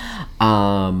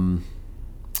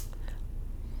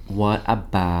 What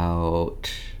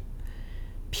about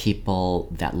people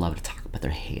that love to talk about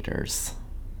their haters?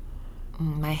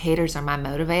 My haters are my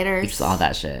motivators. It's all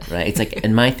that shit, right? It's like,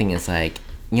 and my thing is like,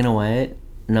 you know what?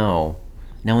 No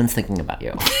one's thinking about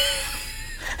you.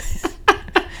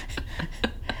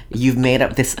 You've made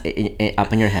up this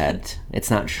up in your head. It's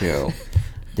not true.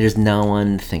 There's no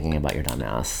one thinking about your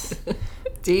dumbass.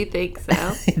 Do you think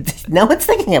so? No one's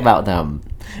thinking about them.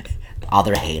 All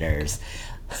their haters.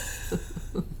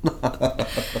 Do you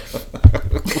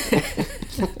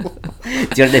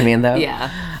know what I mean, though? Yeah.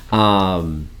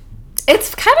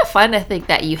 It's kind of fun to think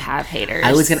that you have haters.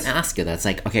 I was gonna ask you. That's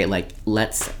like, okay,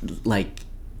 let's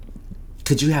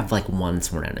could you have one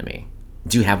sworn enemy?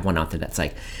 Do you have one out there that's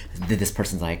like, this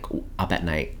person's up at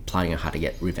night plotting on how to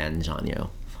get revenge on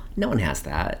you? No one has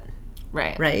that.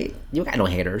 Right. You got no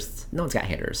haters. No one's got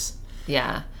haters.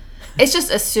 Yeah. It's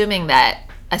just assuming that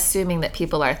assuming that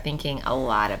people are thinking a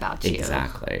lot about you.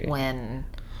 Exactly. When,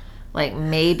 like,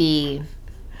 maybe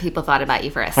people thought about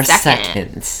you for a For second.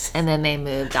 seconds. And then they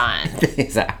moved on.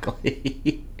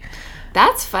 Exactly.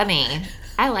 That's funny.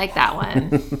 I like that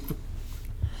one.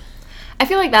 I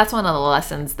feel like that's one of the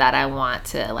lessons that I want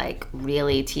to, like,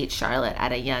 really teach Charlotte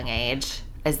at a young age,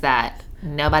 is that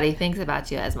nobody thinks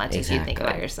about you as much as you think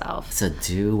about yourself. So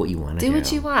do what you want to do. Do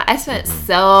what you want. I spent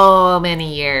so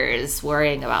many years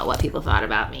worrying about what people thought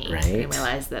about me. Right. And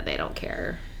realized that they don't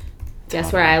care.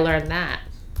 Guess where I learned that?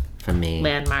 From me.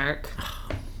 Landmark.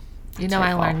 You know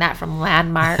I learned that from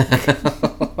Landmark.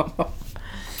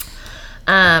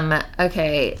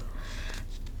 Okay.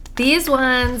 These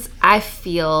ones I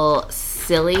feel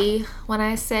silly when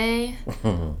I say,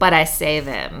 but I say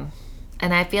them.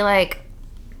 And I feel like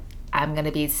I'm going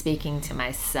to be speaking to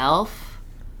myself,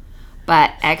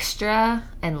 but extra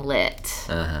and lit.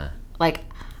 Like,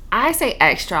 I say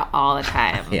extra all the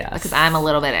time. Yes. Because I'm a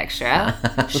little bit extra.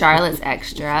 Charlotte's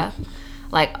extra.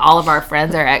 Like, all of our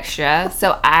friends are extra.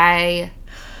 So I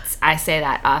say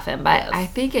that often, but I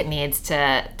think it needs to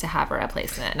have a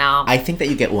replacement. Now, I think that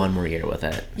you get one more year with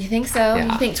it. you think so?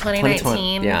 Yeah. You think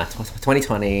 2019? Yeah,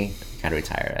 2020, gotta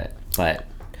retire it. But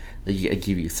I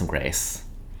give you some grace.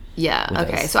 Yeah,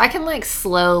 okay. those. So I can, like,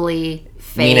 slowly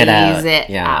Mean phase it out. it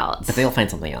Yeah. out. But they'll find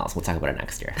something else. We'll talk about it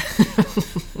next year.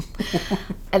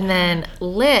 And then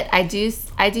lit, I do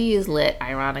use lit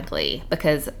ironically,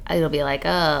 because it'll be like,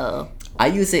 oh, I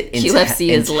use it in QFC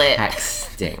is lit.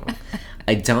 texting.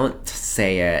 I don't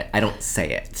say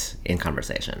it in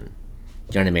conversation.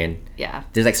 Do you know what I mean? yeah.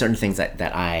 There's like certain things that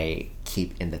I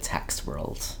keep in the text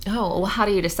world Oh, well, how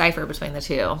do you decipher between the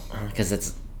two?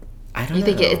 because I don't You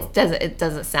know. think it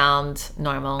doesn't sound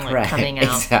normal, like, Right, coming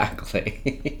out?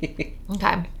 exactly.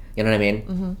 Okay. You know what I mean?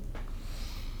 Mm-hmm.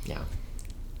 Yeah.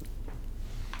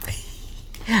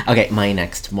 Okay, my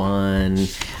next one.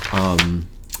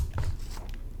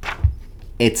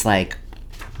 It's like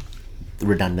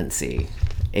redundancy.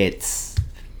 It's,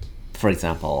 for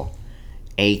example,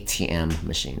 ATM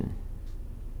machine,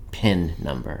 PIN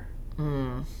number,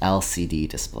 LCD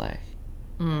display.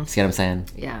 See what I'm saying?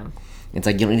 Yeah. It's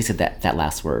like you don't need to say that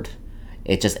last word.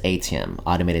 It's just ATM,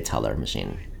 automated teller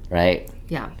machine, right?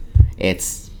 Yeah.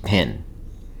 It's PIN,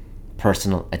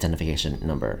 personal identification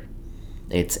number.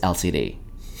 It's LCD.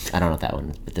 I don't know that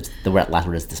one, but the last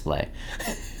word is display.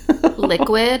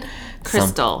 Liquid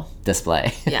crystal.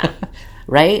 Display. Yeah.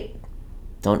 Right?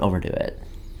 Don't overdo it.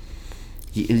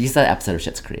 You saw that episode of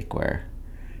Schitt's Creek where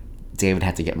David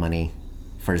had to get money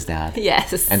for his dad.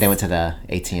 Yes. And they went to the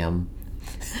ATM.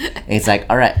 And he's like,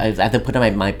 all right, I have to put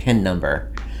in my PIN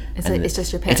number. It's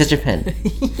just your PIN. It's just your PIN.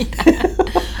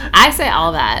 I say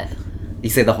all that. You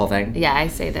say the whole thing? Yeah, I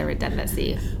say the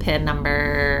redundancy. PIN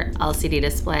number, LCD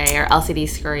display, or LCD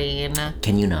screen.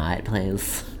 Can you not,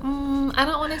 please? I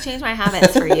don't want to change my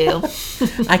habits for you.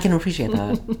 I can appreciate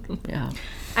that. Yeah.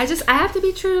 I have to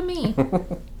be true to me.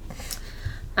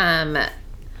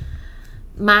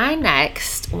 My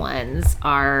next ones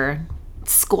are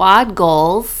squad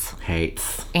goals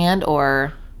Hates. and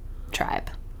or tribe.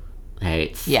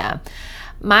 Hates. Yeah.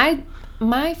 My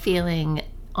feeling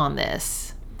on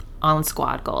this, on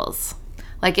squad goals,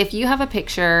 like, if you have a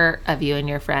picture of you and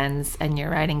your friends and you're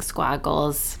writing squad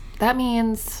goals, that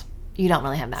means you don't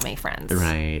really have that many friends.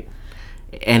 Right.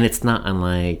 And it's not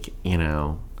unlike,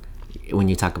 when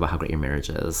you talk about how great your marriage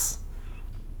is.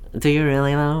 Do you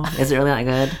really though? Is it really that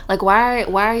good? Like, why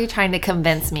are you trying to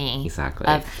convince me Exactly.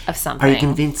 of something? Are you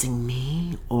convincing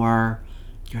me or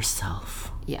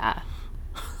yourself? Yeah.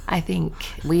 I think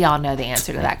we all know the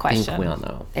answer to that question. I think we all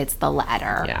know. It's the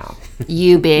latter. Yeah.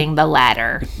 You being the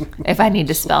latter, if I need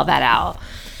to spell that out.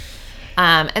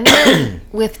 And then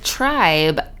with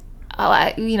tribe,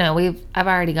 I've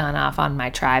already gone off on my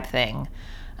tribe thing,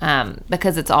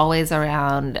 because it's always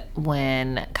around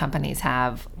when companies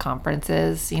have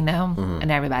conferences,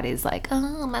 and everybody's like,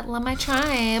 oh, my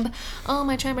tribe. Oh,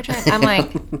 my tribe. I'm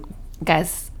like,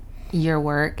 guys, your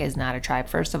work is not a tribe.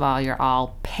 First of all, you're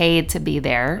all paid to be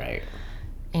there. Right.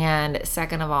 And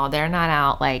second of all, they're not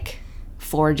out, like,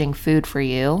 foraging food for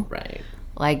you. Right.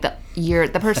 Like,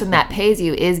 the person that pays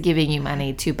you is giving you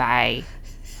money to buy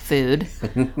food,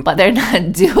 but they're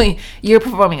not you're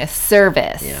performing a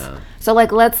service. Yeah. So,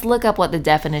 like, let's look up what the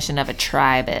definition of a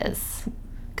tribe is,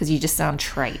 because you just sound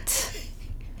trite.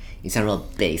 You sound real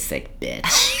basic,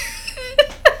 bitch.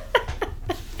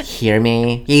 Hear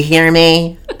me? You hear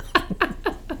me?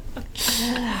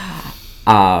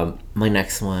 My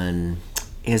next one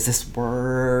is this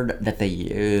word that they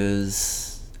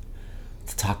use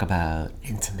to talk about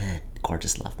intimate,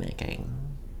 gorgeous lovemaking.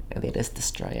 And they just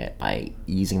destroy it by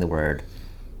using the word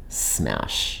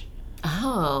smash.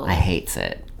 Oh. I hate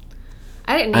it.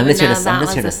 I didn't even I'm just know here to, that I'm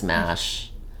just here to was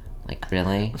smash. Like,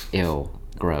 really? Ew.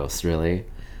 Gross, really?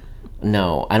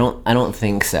 No, I don't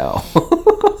think so.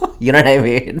 You know what I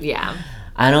mean? Yeah.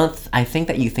 I think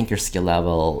that you think your skill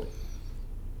level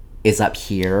is up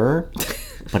here,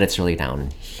 but it's really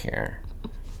down here.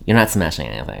 You're not smashing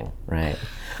anything, right?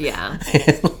 Yeah.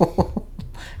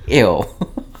 Ew.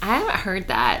 I haven't heard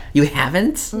that. You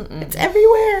haven't? It's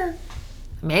everywhere.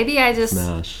 Maybe I just...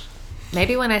 Smash.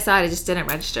 Maybe when I saw it, it just didn't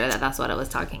register that that's what I was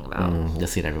talking about. You'll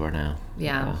see it everywhere now.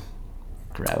 Yeah.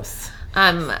 Gross.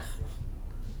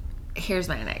 Here's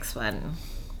my next one.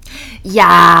 Yes.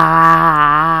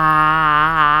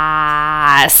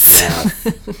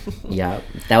 Yeah.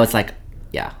 That was like,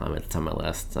 yeah, it's on my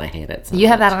list. I hate it. So You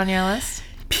have much. that on your list?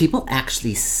 People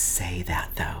actually say that,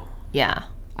 though. Yeah.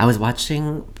 I was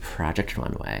watching Project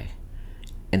Runway,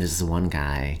 and there's this one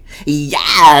guy.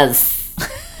 Yes!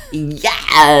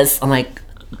 Yes! I'm like,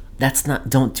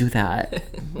 don't do that.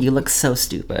 You look so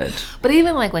stupid. But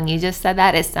even like when you just said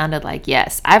that, it sounded like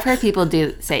yes. I've heard people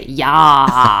say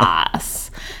yes.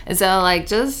 And so like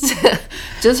just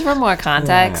for more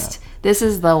context, this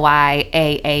is the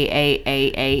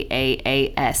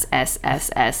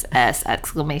YAAAAAAASSSSS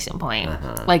exclamation point.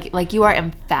 Like you are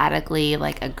emphatically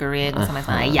like agreeing with something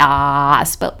like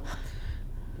yes, but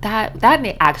that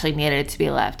actually needed to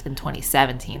be left in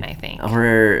 2017, I think.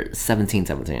 Or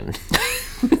 1717.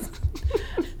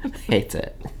 Hate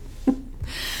it.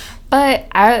 But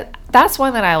that's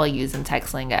one that I will use in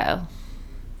text lingo.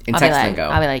 In text lingo.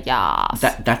 I'll be like, yas.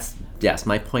 That's yes,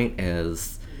 my point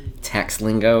is text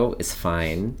lingo is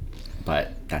fine,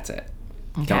 but that's it.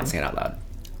 Okay. Don't say it out loud.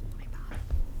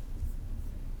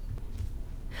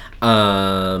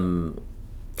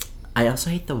 I also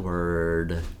hate the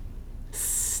word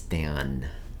stan.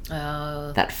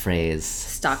 Oh. That phrase.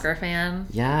 Stalker fan?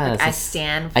 Yes. Like, I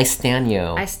stan you.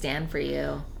 I stand for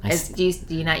you. Do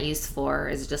you not use for?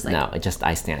 Is it just like... No, it just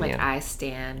I stand like you. I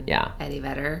stan Yeah. Eddie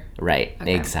Vedder? Right.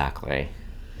 Okay. Exactly.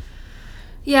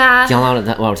 Yeah. Do you know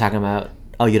what we're talking about?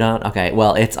 Oh, you don't? Okay.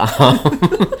 Well, it's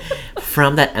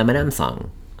from that Eminem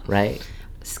song, right?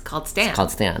 It's called Stan. It's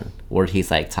called Stan, where he's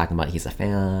like talking about he's a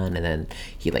fan, and then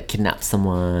he like kidnaps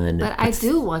someone. But I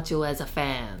do want you as a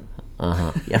fan.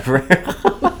 Yeah.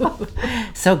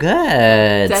 So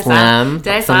good. Did Slim.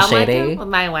 I Some sound like shady. him with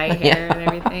my white hair and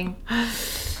everything?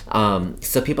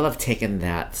 So people have taken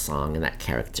that song and that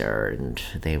character, and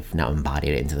they've now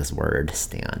embodied it into this word,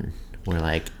 Stan. We're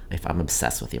like, if I'm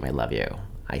obsessed with you, I love you.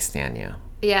 I stan you.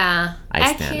 Yeah.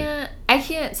 I stand. I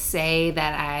can't say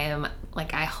that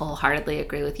I wholeheartedly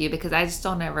agree with you because I just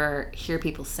don't ever hear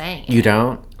people saying it. You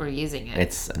don't? Or using it.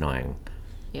 It's annoying.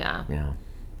 Yeah. Yeah.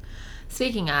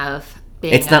 Speaking of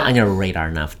being It's not on your radar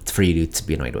enough for you to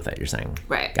be annoyed with it, you're saying.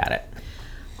 Right. Got it.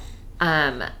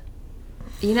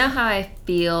 You know how I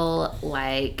feel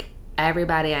like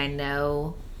everybody I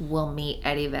know will meet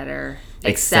Eddie Vedder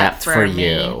except for me?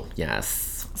 you.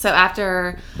 Yes. So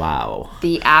after Wow.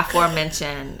 the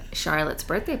aforementioned Charlotte's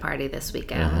birthday party this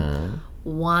weekend,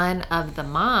 one of the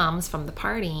moms from the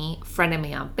party friended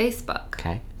me on Facebook.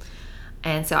 Okay.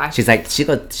 And so She's like,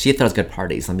 she throws good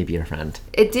parties. Let me be your friend.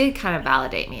 It did kind of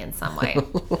validate me in some way.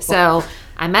 So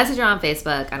I messaged her on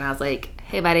Facebook and I was like,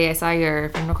 hey, buddy, I saw your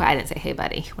friend request. I didn't say, hey,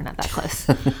 buddy. We're not that close.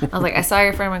 I was like, I saw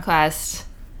your friend request.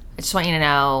 I just want you to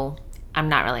know I'm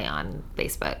not really on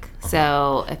Facebook.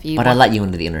 So if you... But I let you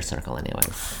into the inner circle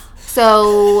anyways.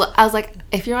 So I was like,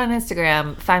 if you're on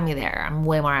Instagram, find me there. I'm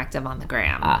way more active on the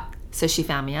gram. So she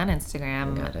found me on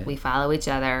Instagram. We follow each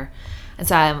other. And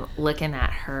so I'm looking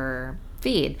at her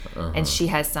feed. And she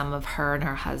has some of her and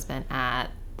her husband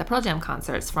at the Pearl Jam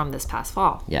concerts from this past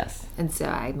fall. Yes. And so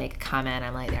I make a comment.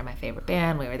 I'm like, they're my favorite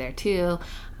band. We were there too.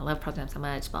 I love Pearl Jam so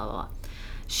much, blah, blah, blah.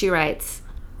 She writes,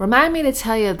 remind me to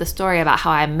tell you the story about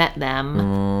how I met them.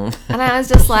 And I was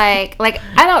just like,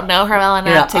 I don't know her well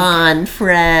enough to... on,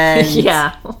 friend.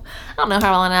 Yeah. I don't know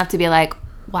her well enough to be like,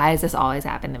 why does this always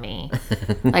happen to me?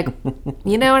 Like,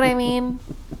 you know what I mean?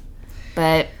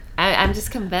 But I'm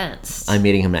just convinced. I'm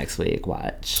meeting him next week.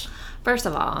 Watch. First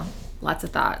of all, lots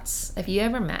of thoughts. If you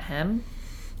ever met him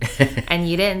and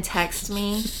you didn't text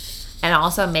me and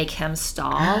also make him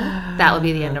stall, that would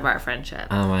be the end of our friendship.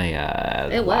 Oh my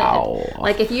God. It wow. would.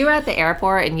 Like, if you were at the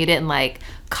airport and you didn't,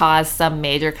 cause some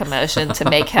major commotion to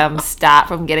make him stop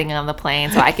from getting on the plane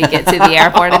so I could get to the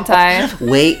airport in time.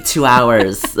 Wait 2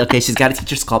 hours. Okay, she's got to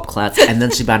teach her sculpt class, and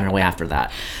then she'll be on her way after that.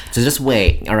 So just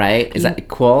wait, all right? Is that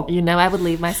cool? You know I would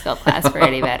leave my sculpt class for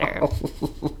Eddie Vedder.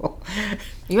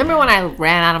 You remember when I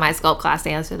ran out of my sculpt class to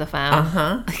answer the phone?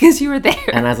 Uh-huh. Because you were there.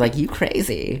 And I was like, you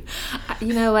crazy.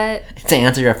 You know what? To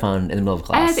answer your phone in the middle of I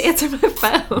class. had to answer my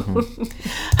phone.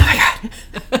 Oh my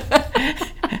God.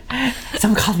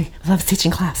 Someone called me while I was teaching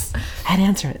class. I had to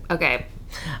answer it. Okay.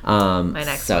 My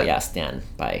next so one. yeah, Stan.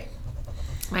 Bye.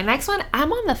 My next one,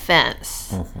 I'm on the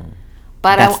fence. Mm-hmm.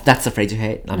 But That's the phrase you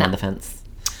hate? I'm No. on the fence?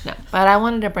 no, but I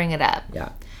wanted to bring it up.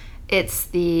 Yeah.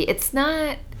 It's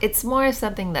more of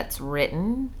something that's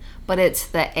written, but it's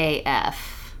the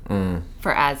AF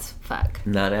for as fuck.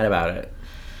 Not mad about it.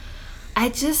 I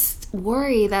just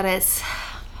worry that it's...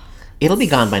 It'll be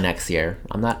gone by next year.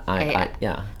 I'm not,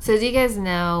 yeah. So do you guys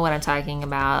know what I'm talking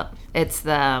about? It's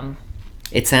the...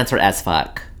 It stands for as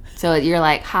fuck. So you're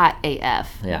like hot AF,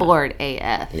 Yeah. bored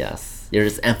AF. Yes. You're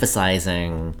just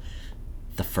emphasizing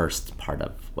the first part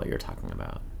of what you're talking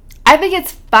about. I think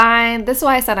it's fine. This is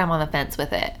why I said I'm on the fence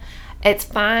with it. It's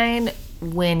fine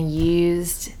when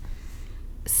used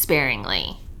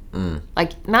sparingly.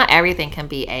 Like, not everything can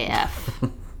be AF.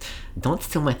 Don't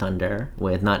steal my thunder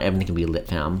with not everything can be lit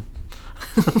fam.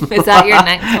 Is that your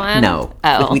next one? No.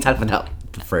 Oh. We talked about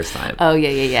that the first time. Oh,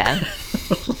 yeah.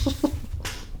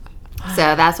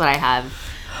 So that's what I have.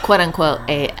 Quote unquote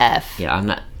AF. Yeah, I'm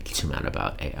not too mad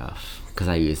about AF because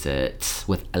I use it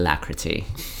with alacrity.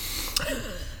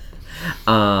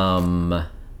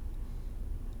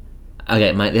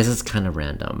 Okay, this is kind of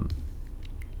random,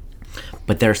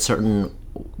 but there are certain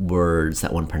words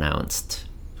that when pronounced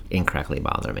incorrectly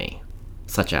bother me,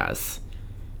 such as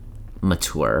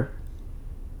mature,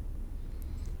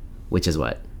 which is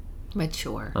what?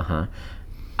 Mature.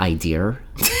 Idea,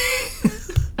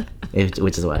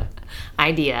 which is what?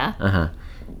 Idea.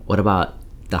 What about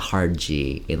the hard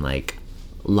G in like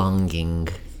longing?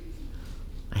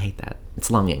 I hate that. It's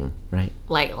longing, right?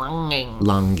 Like longing.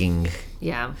 Longing.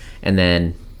 Yeah. And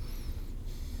then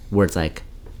words like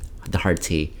the hard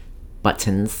T,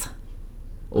 buttons,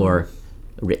 or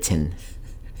written.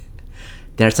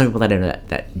 There are some people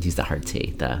that use the hard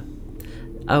T.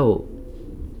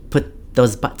 Put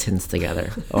those buttons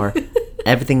together, or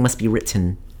everything must be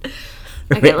written.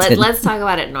 Okay, Written. let's talk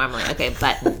about it normally. Okay,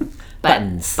 button.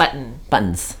 Buttons.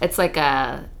 Buttons. It's like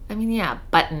button.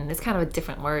 It's kind of a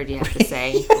different word you have to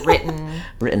say. Written.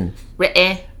 Written.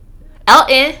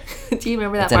 L-N. Do you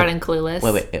remember that Instead part of- in Clueless?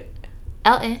 Wait.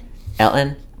 L-N.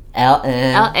 Ellen.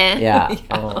 Yeah.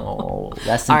 Oh,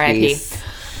 rest in R.I.P. peace.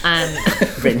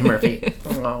 Brittany Murphy.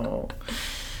 Oh.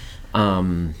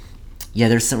 Yeah,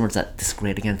 there's some words that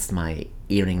discriminate against my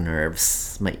hearing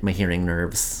nerves. My hearing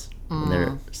nerves. When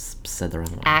they're said the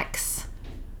wrong way.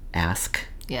 Ask.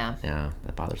 Yeah. Yeah,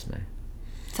 that bothers me.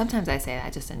 Sometimes I say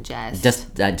that just in jest.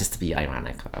 Just to be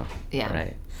ironic, though. Yeah.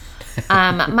 Right.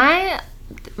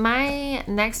 My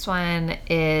next one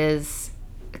is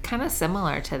kind of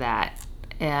similar to that,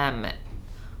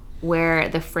 where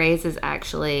the phrase is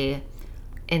actually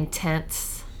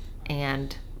intents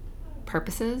and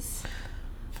purposes,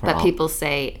 but people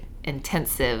say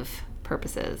intensive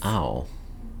purposes. Oh.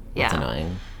 That's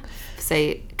annoying.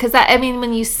 Say, because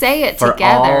when you say it For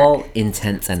together, all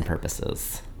intents and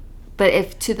purposes. but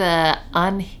if to the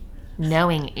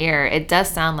unknowing ear, it does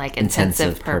sound like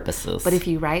intensive purposes. But if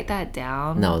you write that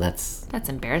down, No, that's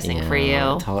embarrassing for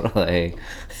you. Totally.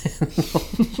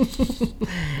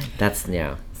 That's,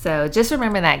 yeah. So just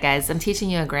remember that, guys. I'm teaching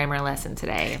you a grammar lesson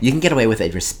today. You can get away with it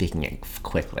if you're speaking it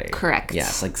quickly. Correct.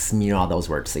 Yes, like smear all those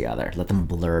words together. Let them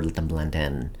blur, let them blend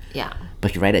in. Yeah.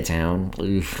 But if you write it down,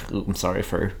 I'm sorry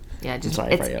for... Yeah, I'm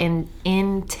sorry for you.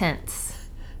 Intense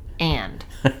and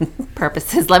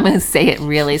purposes. Let me say it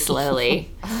really slowly.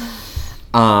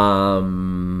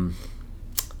 Last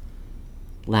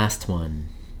one.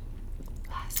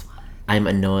 I'm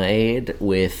annoyed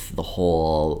with the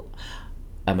whole,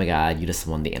 oh my God, you just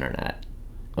won the internet.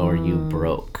 Or you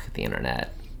broke the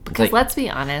internet. Because let's be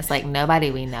honest, like nobody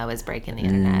we know is breaking the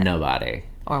internet. Nobody.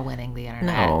 Or winning the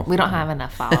internet. No. We don't have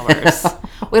enough followers.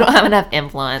 We don't have enough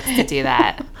influence to do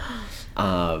that.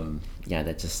 Yeah,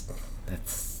 that's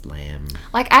lame.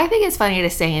 Like, I think it's funny to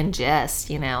say in jest,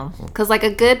 because like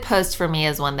a good post for me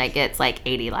is one that gets like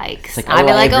 80 likes. Like, I'd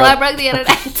be like, I broke broke the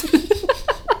internet.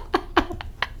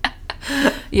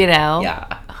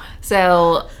 Yeah.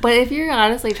 So, but if you're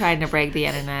honestly trying to break the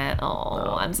internet,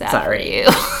 I'm sad sorry.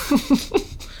 for you.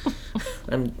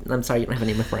 I'm sorry you don't have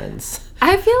any of my friends.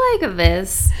 I feel like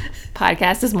this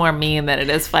podcast is more mean than it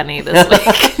is funny this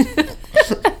week.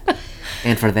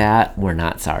 And for that, we're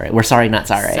not sorry. We're sorry, not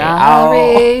sorry. Sorry.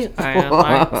 Oh.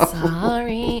 I'm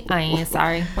sorry. I ain't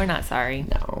sorry. We're not sorry.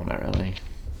 No, not really.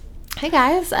 Hey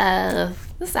guys,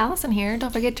 This is Allison here.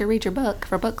 Don't forget to read your book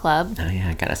for book club. Oh yeah,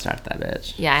 I gotta start that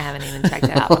bitch. Yeah, I haven't even checked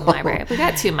it out from the library. We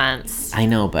got 2 months. I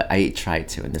know, but I tried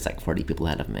to, and there's like 40 people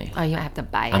ahead of me. Oh, you have to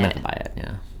buy it. I'm gonna have to buy it.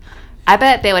 Yeah. I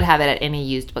bet they would have it at any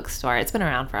used bookstore. It's been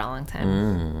around for a long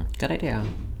time. Good idea.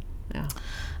 Yeah.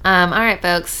 All right,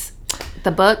 folks.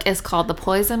 The book is called The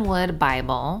Poisonwood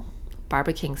Bible,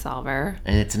 Barbara Kingsolver.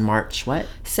 And it's in March what?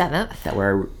 7th. That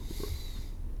we're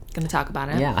Going to talk about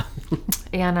it. yeah.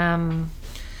 And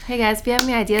hey guys, if you have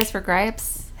any ideas for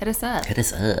gripes, hit us up. Hit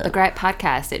us up.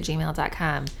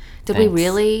 thegrippepodcast@gmail.com. Did we Thanks.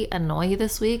 really annoy you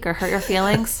this week or hurt your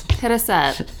feelings? Hit us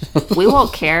up. We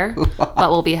won't care, but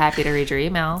we'll be happy to read your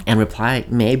email. And reply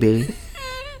maybe.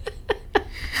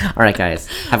 All right, guys.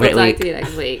 Have a great We'll week. talk to you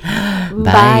next week.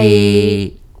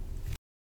 Bye.